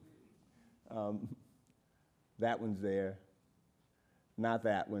one. That one's there. Not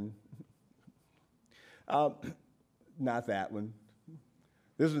that one. Not that one.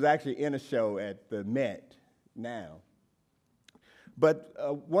 This was actually in a show at the Met now. But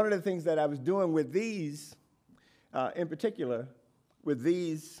one of the things that I was doing with these, in particular, with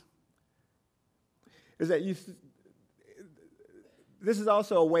these, is that this is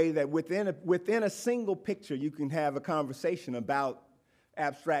also a way that within a single picture, you can have a conversation about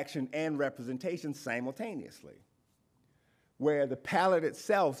abstraction and representation simultaneously, where the palette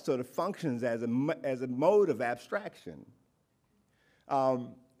itself sort of functions as a mode of abstraction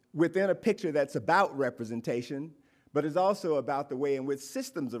within a picture that's about representation, but is also about the way in which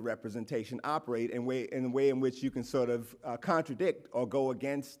systems of representation operate and the way in which you can sort of contradict or go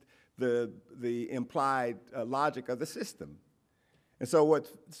against the implied logic of the system. And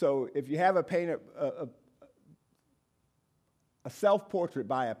so if you have a painter, a self-portrait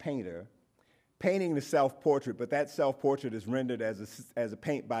by a painter, painting the self-portrait, but that self-portrait is rendered as a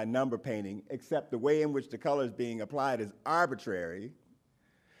paint by number painting, except the way in which the color is being applied is arbitrary,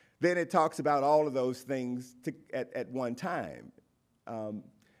 then it talks about all of those things at one time. And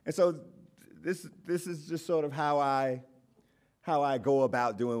so this is just sort of how I go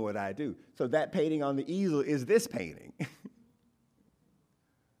about doing what I do. So that painting on the easel is this painting.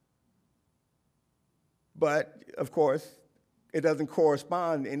 But, of course, it doesn't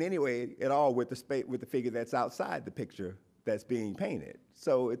correspond in any way at all with the figure that's outside the picture that's being painted.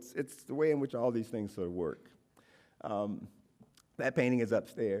 So it's the way in which all these things sort of work. That painting is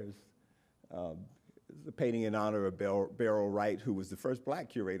upstairs. It's a painting in honor of Beryl Wright, who was the first black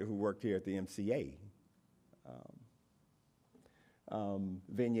curator who worked here at the MCA.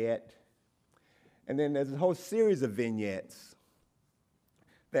 Vignette. And then there's a whole series of vignettes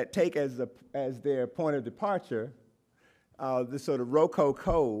that take as their point of departure this sort of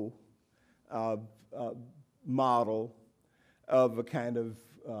Rococo model of a kind of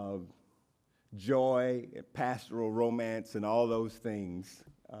joy, pastoral romance, and all those things.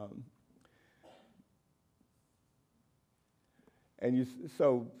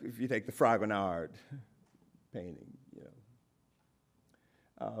 So if you take the Fragonard painting,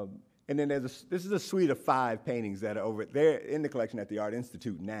 and then this is a suite of 5 paintings that are over there in the collection at the Art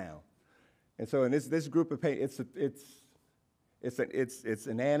Institute now. And so in this group of paintings, it's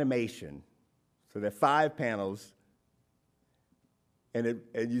an animation. So there are 5 panels, and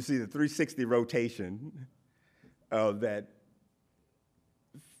you see the 360 rotation of that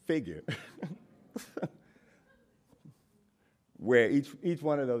figure, where each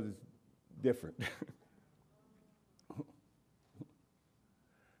one of those is different.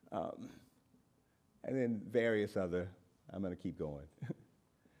 And then various other, I'm going to keep going.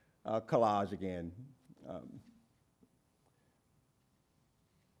 Collage again.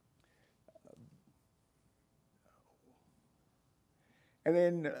 And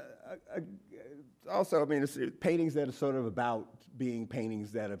then also, I mean, it's paintings that are sort of about being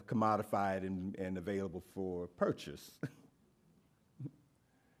paintings that are commodified and available for purchase.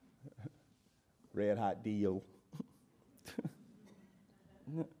 Red Hot Deal.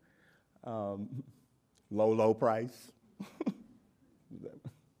 Low price.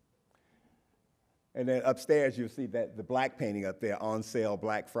 And then upstairs, you'll see that the black painting up there, on sale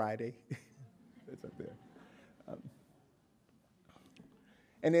Black Friday. It's up there.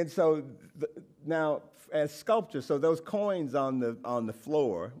 And then so now as sculpture, so those coins on the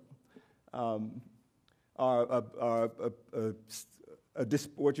floor are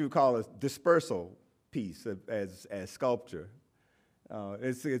what you would call a dispersal piece as sculpture.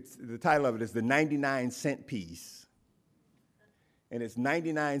 The title of it is the 99-cent piece, and it's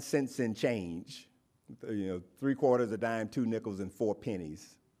 99 cents in change. 3/4 a dime, 2 nickels, and 4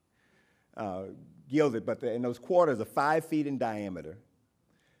 pennies. Gilded, and those quarters are 5 feet in diameter.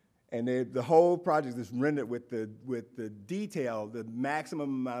 And the whole project is rendered with the detail, the maximum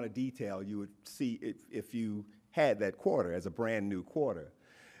amount of detail you would see if you had that quarter as a brand new quarter.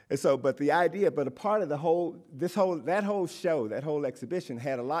 And so, but a part of that whole show, that whole exhibition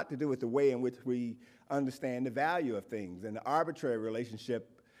had a lot to do with the way in which we understand the value of things and the arbitrary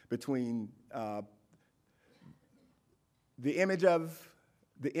relationship between the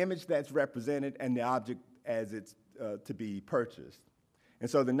image that's represented and the object as it's to be purchased. And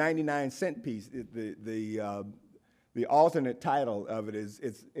so the 99-cent piece, the alternate title of it is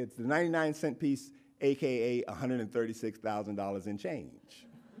it's the 99-cent piece, AKA $136,000 in change.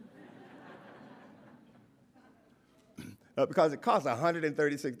 Because it costs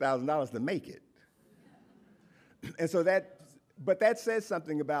 $136,000 to make it. And so that says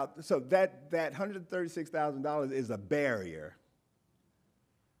something about, so that $136,000 is a barrier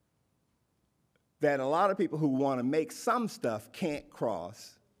that a lot of people who want to make some stuff can't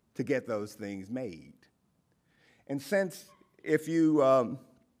cross to get those things made. And since if you,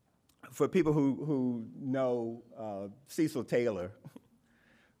 for people who know Cecil Taylor,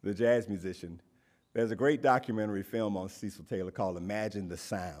 the jazz musician, there's a great documentary film on Cecil Taylor called Imagine the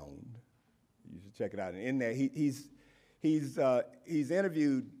Sound. You should check it out. And in there, he's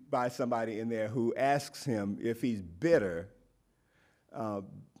interviewed by somebody in there who asks him if he's bitter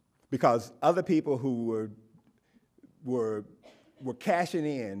because other people who were cashing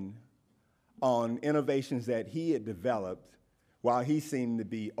in on innovations that he had developed while he seemed to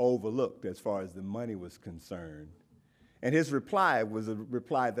be overlooked as far as the money was concerned. And his reply was a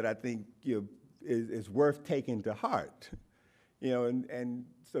reply that I think is worth taking to heart. And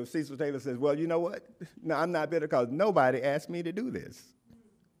so Cecil Taylor says, well, you know what? No, I'm not bitter because nobody asked me to do this.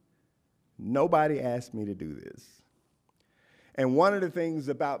 Nobody asked me to do this. And one of the things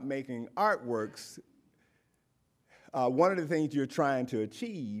about making artworks, one of the things you're trying to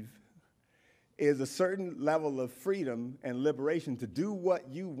achieve is a certain level of freedom and liberation to do what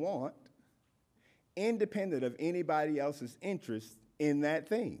you want, independent of anybody else's interest in that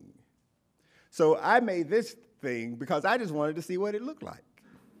thing. So I made this thing because I just wanted to see what it looked like.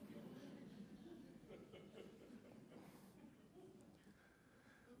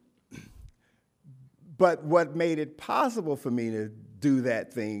 But what made it possible for me to do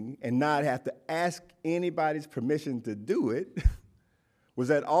that thing and not have to ask anybody's permission to do it was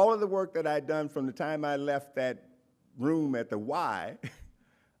that all of the work that I'd done from the time I left that room at the Y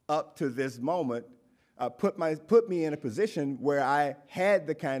up to this moment put me in a position where I had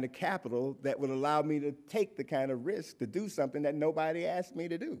the kind of capital that would allow me to take the kind of risk to do something that nobody asked me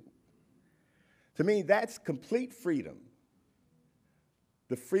to do. To me, that's complete freedom.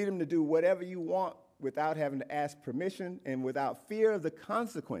 The freedom to do whatever you want without having to ask permission and without fear of the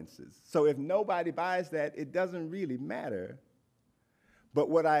consequences. So if nobody buys that, it doesn't really matter. But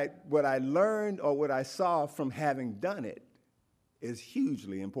what I learned or what I saw from having done it is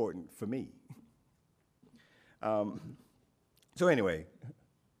hugely important for me. So anyway,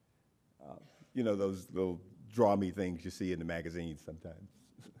 those little draw me things you see in the magazines sometimes.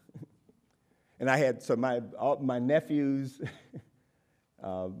 And I had, so my nephews,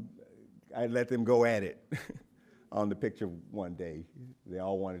 I let them go at it on the picture one day. They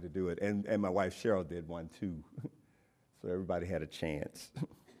all wanted to do it. And my wife Cheryl did one too. So everybody had a chance.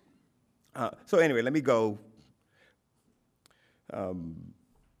 So anyway, let me go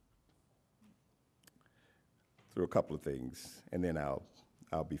through a couple of things, and then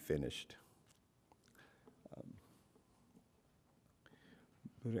I'll be finished.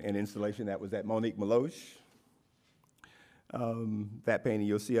 An installation that was at Monique Meloche. That painting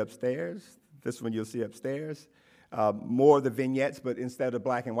you'll see upstairs. This one you'll see upstairs. More of the vignettes, but instead of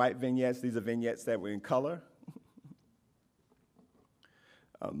black and white vignettes, these are vignettes that were in color.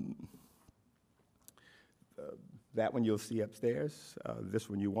 That one you'll see upstairs. This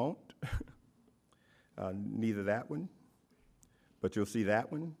one you won't. Neither that one, but you'll see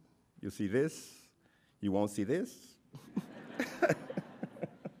that one. You'll see this. You won't see this.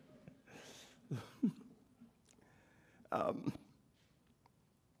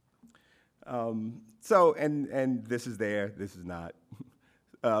 So, and this is there, this is not.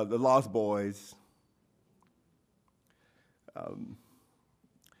 The Lost Boys,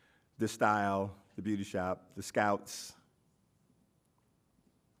 The Style, The Beauty Shop, The Scouts,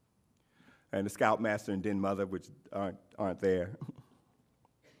 and The Scoutmaster and Den Mother, which aren't there.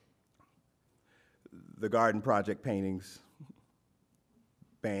 The Garden Project paintings,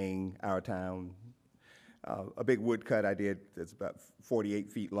 Bang, Our Town. A big woodcut I did that's about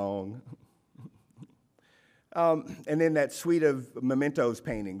 48 feet long. And then that suite of mementos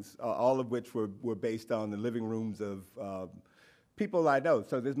paintings, all of which were based on the living rooms of people I know.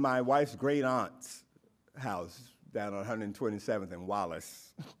 So this is my wife's great aunt's house down on 127th and Wallace.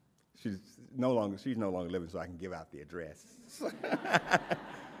 She's no longer living, so I can give out the address.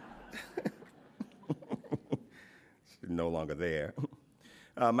 She's no longer there.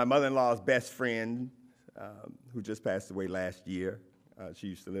 My mother-in-law's best friend, who just passed away last year. She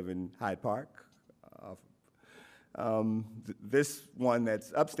used to live in Hyde Park. This one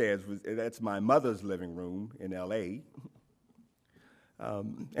that's upstairs, that's my mother's living room in L.A.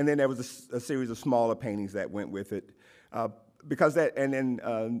 And then there was a series of smaller paintings that went with it. Because that, and then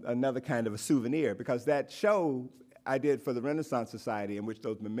another kind of a souvenir, because that show I did for the Renaissance Society, in which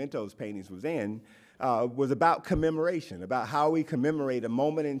those mementos paintings was in, was about commemoration, about how we commemorate a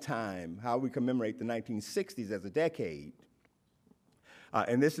moment in time, how we commemorate the 1960s as a decade.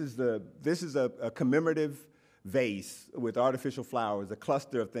 And this is a commemorative vase with artificial flowers, a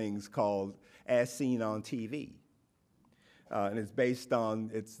cluster of things called As Seen on TV. And it's based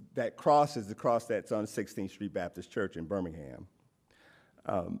on, that cross is the cross that's on 16th Street Baptist Church in Birmingham.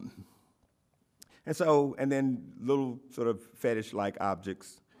 And then little sort of fetish-like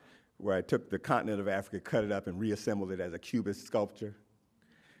objects where I took the continent of Africa, cut it up, and reassembled it as a cubist sculpture,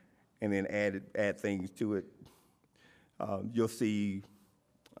 and then add things to it. You'll see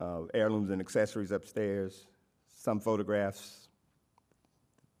heirlooms and accessories upstairs, some photographs,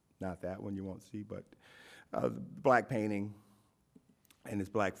 not that one you won't see, but black painting and this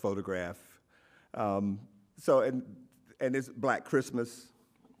black photograph. And this Black Christmas.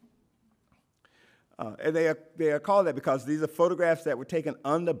 And they are called that because these are photographs that were taken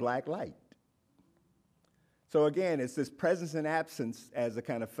under black light. So again, it's this presence and absence as a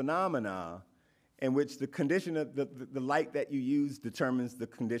kind of phenomena in which the condition of the light that you use determines the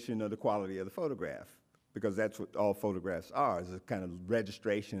condition or the quality of the photograph, because that's what all photographs are, is a kind of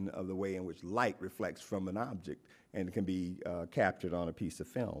registration of the way in which light reflects from an object and can be captured on a piece of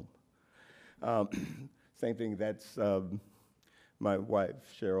film. Same thing, that's my wife,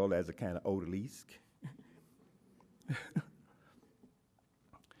 Cheryl, as a kind of odalisque.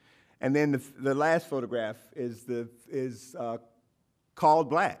 And then the last photograph is called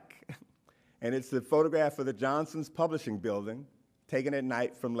Black. And it's the photograph of the Johnson's Publishing Building, taken at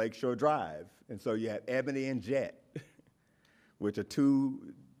night from Lakeshore Drive. And so you have ebony and jet, which are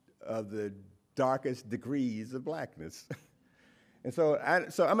two of the darkest degrees of blackness. And so I'm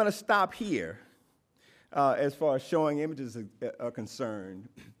going to stop here as far as showing images are concerned,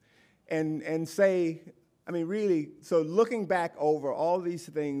 and say, I mean, really, so looking back over all these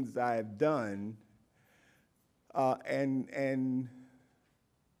things I've done, and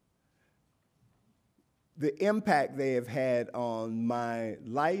the impact they have had on my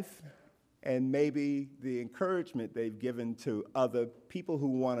life, and maybe the encouragement they've given to other people who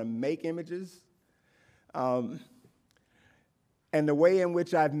want to make images, and the way in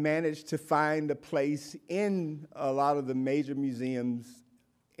which I've managed to find a place in a lot of the major museums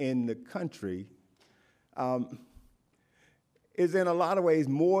in the country, is in a lot of ways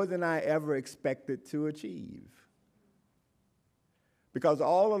more than I ever expected to achieve. Because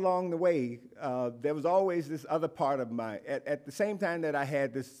all along the way, there was always this other part of at the same time that I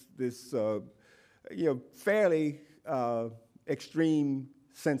had this fairly extreme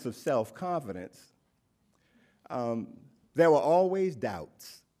sense of self-confidence, there were always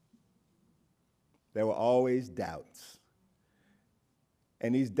doubts. There were always doubts.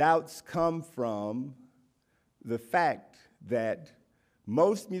 And these doubts come from the fact that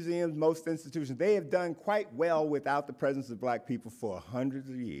most museums, most institutions, they have done quite well without the presence of black people for hundreds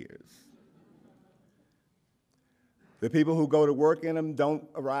of years. The people who go to work in them don't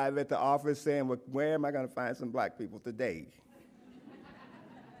arrive at the office saying, well, where am I going to find some black people today?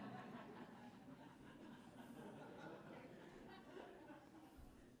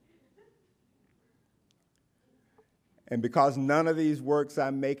 And because none of these works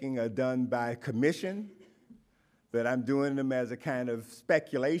I'm making are done by commission, that I'm doing them as a kind of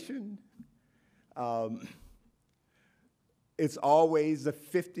speculation, it's always a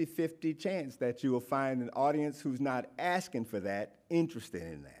 50-50 chance that you will find an audience who's not asking for that, interested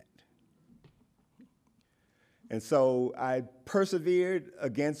in that. And so I persevered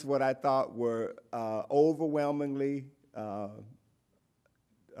against what I thought were overwhelmingly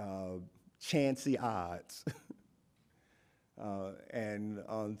chancy odds. And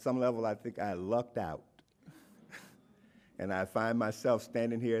on some level, I think I lucked out. And I find myself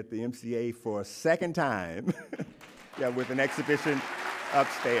standing here at the MCA for a second time with an exhibition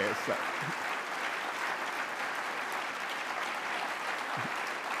upstairs. So.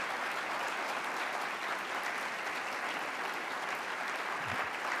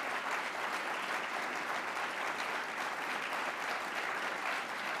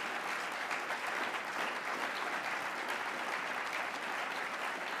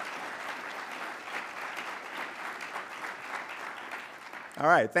 All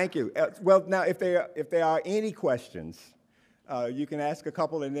right, thank you. Well, now, if there are any questions, you can ask a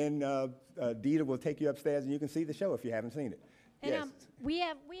couple, and then Dita will take you upstairs, and you can see the show if you haven't seen it. And yes. we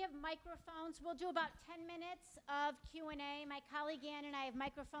have microphones. We'll do about 10 minutes of Q&A. My colleague Ann and I have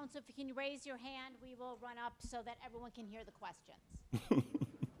microphones, so if you can raise your hand, we will run up so that everyone can hear the questions.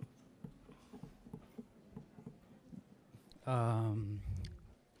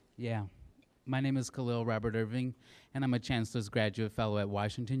 Yeah. My name is Khalil Robert Irving, and I'm a Chancellor's Graduate Fellow at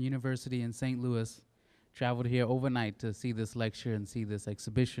Washington University in St. Louis. Traveled here overnight to see this lecture and see this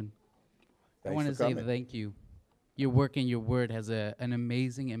exhibition. Thanks I want to for say coming. thank you. Your work and your word has an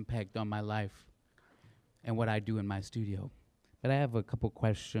amazing impact on my life and what I do in my studio. But I have a couple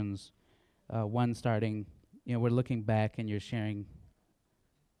questions. One starting, we're looking back and you're sharing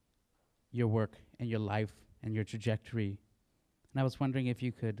your work and your life and your trajectory. And I was wondering if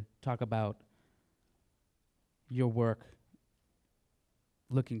you could talk about your work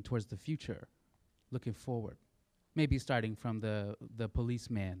looking towards the future, looking forward, maybe starting from the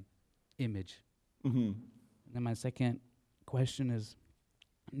policeman image. Mm-hmm. And then my second question is,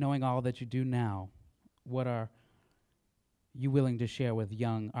 knowing all that you do now, what are you willing to share with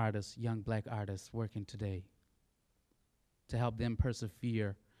young artists, young black artists working today to help them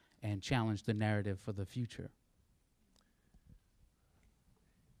persevere and challenge the narrative for the future?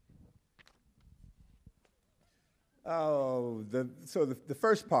 Oh, so the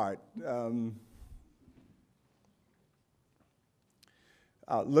first part,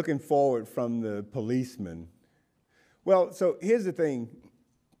 looking forward from the policeman. Well, so here's the thing.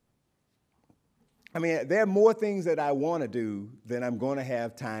 I mean, there are more things that I want to do than I'm going to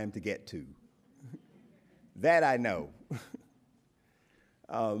have time to get to. That I know.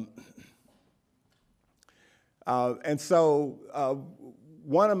 And so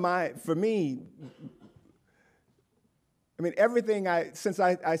for me, I mean, since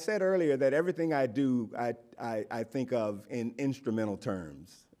I said earlier that everything I do, I think of in instrumental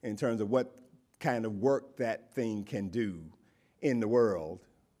terms, in terms of what kind of work that thing can do in the world.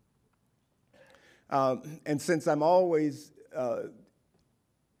 And since I'm always,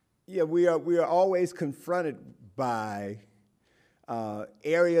 we are always confronted by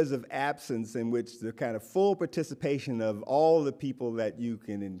areas of absence in which the kind of full participation of all the people that you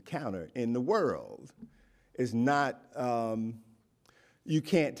can encounter in the world is not, you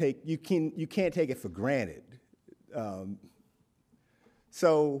can't take it for granted.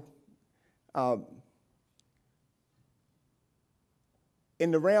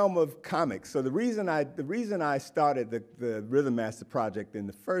 In the realm of comics, so the reason I started the Rhythm Master Project in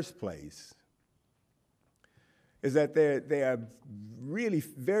the first place is that there are really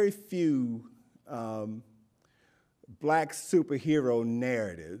very few black superhero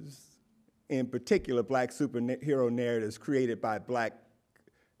narratives, in particular black superhero narratives created by black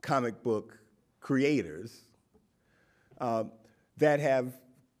comic book creators that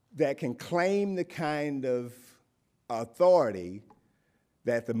can claim the kind of authority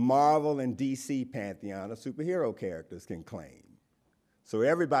that the Marvel and DC pantheon of superhero characters can claim. So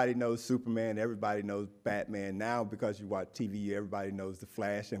everybody knows Superman, everybody knows Batman. Now, because you watch TV, everybody knows The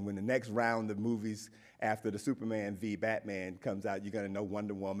Flash. And when the next round of movies after the Superman v. Batman comes out, you're going to know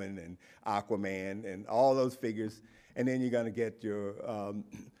Wonder Woman and Aquaman and all those figures. And then you're going to get your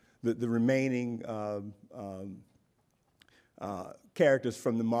the remaining characters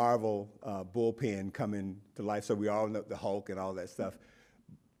from the Marvel bullpen coming to life. So we all know the Hulk and all that stuff.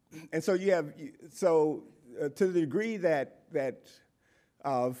 And so you have, to the degree that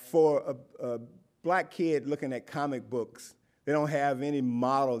for a black kid looking at comic books, they don't have any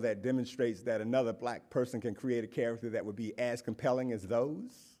model that demonstrates that another black person can create a character that would be as compelling as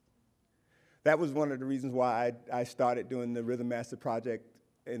those. That was one of the reasons why I started doing the Rhythm Master Project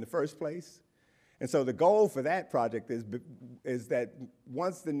in the first place. And so the goal for that project is that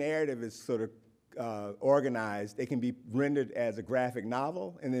once the narrative is sort of organized, it can be rendered as a graphic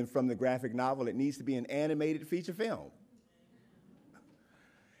novel, and then from the graphic novel, it needs to be an animated feature film.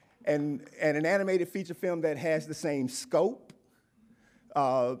 And an animated feature film that has the same scope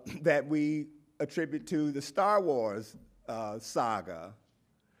that we attribute to the Star Wars saga.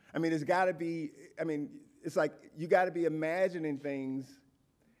 I mean, it's got to be, I mean, it's like you got to be imagining things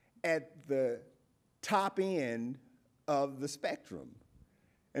at the top end of the spectrum.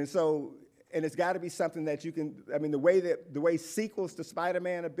 And so, and it's got to be something that you can, I mean, the way sequels to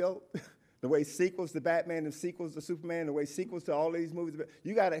Spider-Man are built, the way sequels to Batman and sequels to Superman, the way sequels to all these movies,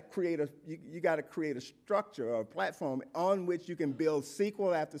 you got to create a structure or a platform on which you can build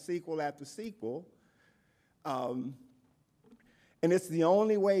sequel after sequel after sequel. And it's the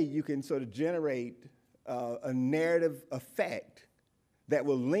only way you can sort of generate a narrative effect that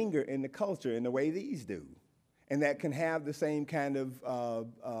will linger in the culture in the way these do, and that can have the same kind of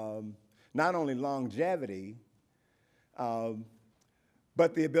not only longevity,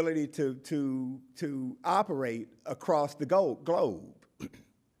 but the ability to operate across the globe.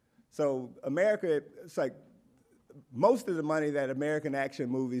 So America, it's like most of the money that American action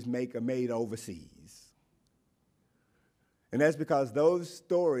movies make are made overseas. And that's because those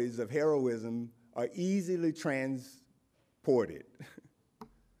stories of heroism are easily transported.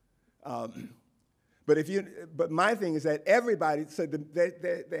 But my thing is that everybody, so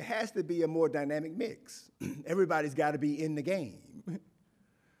there has to be a more dynamic mix. Everybody's got to be in the game.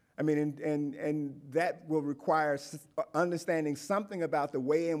 I mean, and that will require understanding something about the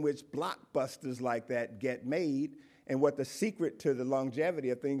way in which blockbusters like that get made and what the secret to the longevity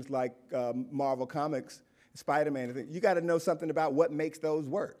of things like Marvel Comics, Spider-Man, you got to know something about what makes those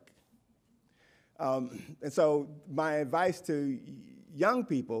work. And so my advice to young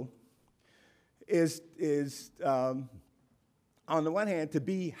people is on the one hand, to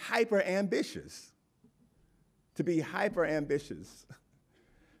be hyper ambitious. to be hyper ambitious,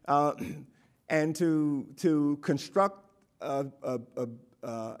 and to construct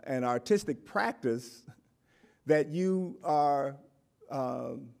an artistic practice that you are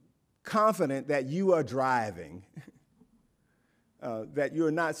confident that you are driving, that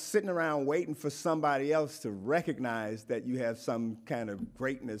you're not sitting around waiting for somebody else to recognize that you have some kind of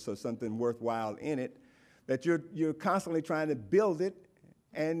greatness or something worthwhile in it, that you're constantly trying to build it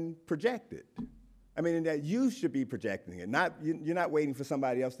and project it. I mean, that you should be projecting it, you're not waiting for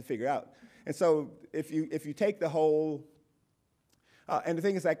somebody else to figure out. And so if you take the whole, and the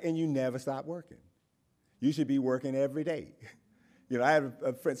thing is and you never stop working. You should be working every day. You know, I have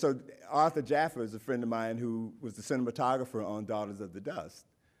a friend, so Arthur Jaffa is a friend of mine who was the cinematographer on Daughters of the Dust.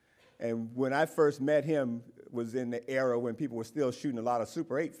 And when I first met him was in the era when people were still shooting a lot of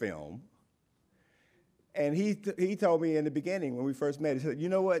Super 8 film. And he told me in the beginning when we first met, he said, you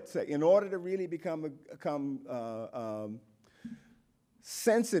know what, in order to really become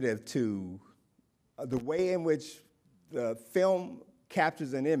sensitive to the way in which the film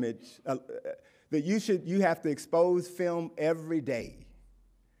captures an image, that you have to expose film every day.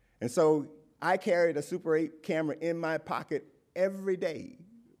 And so I carried a Super 8 camera in my pocket every day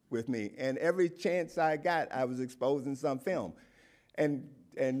with me, and every chance I got, I was exposing some film and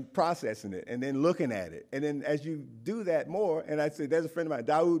processing it, and then looking at it. And then as you do that more, and I said, there's a friend of mine,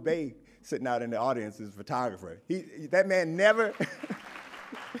 Daoud Bey, sitting out in the audience, is a photographer. That man never,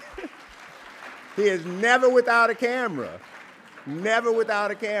 he is never without a camera, never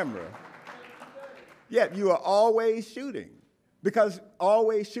without a camera. Yet you are always shooting, because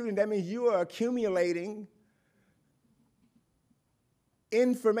always shooting, that means you are accumulating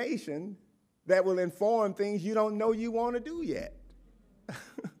information that will inform things you don't know you want to do yet.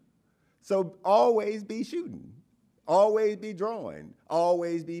 So always be shooting, always be drawing,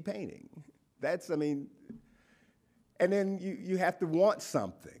 always be painting. And then you have to want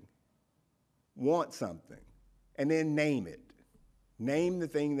something, and then name it. Name the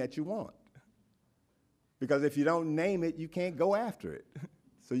thing that you want. Because if you don't name it, you can't go after it.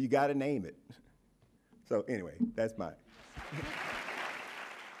 So you got to name it. So anyway, that's mine.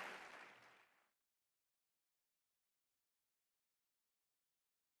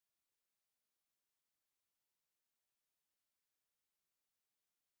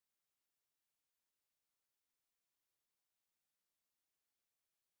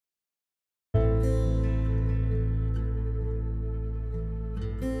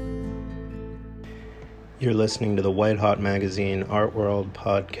 You're listening to the White Hot Magazine Art World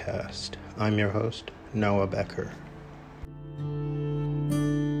podcast. I'm your host, Noah Becker.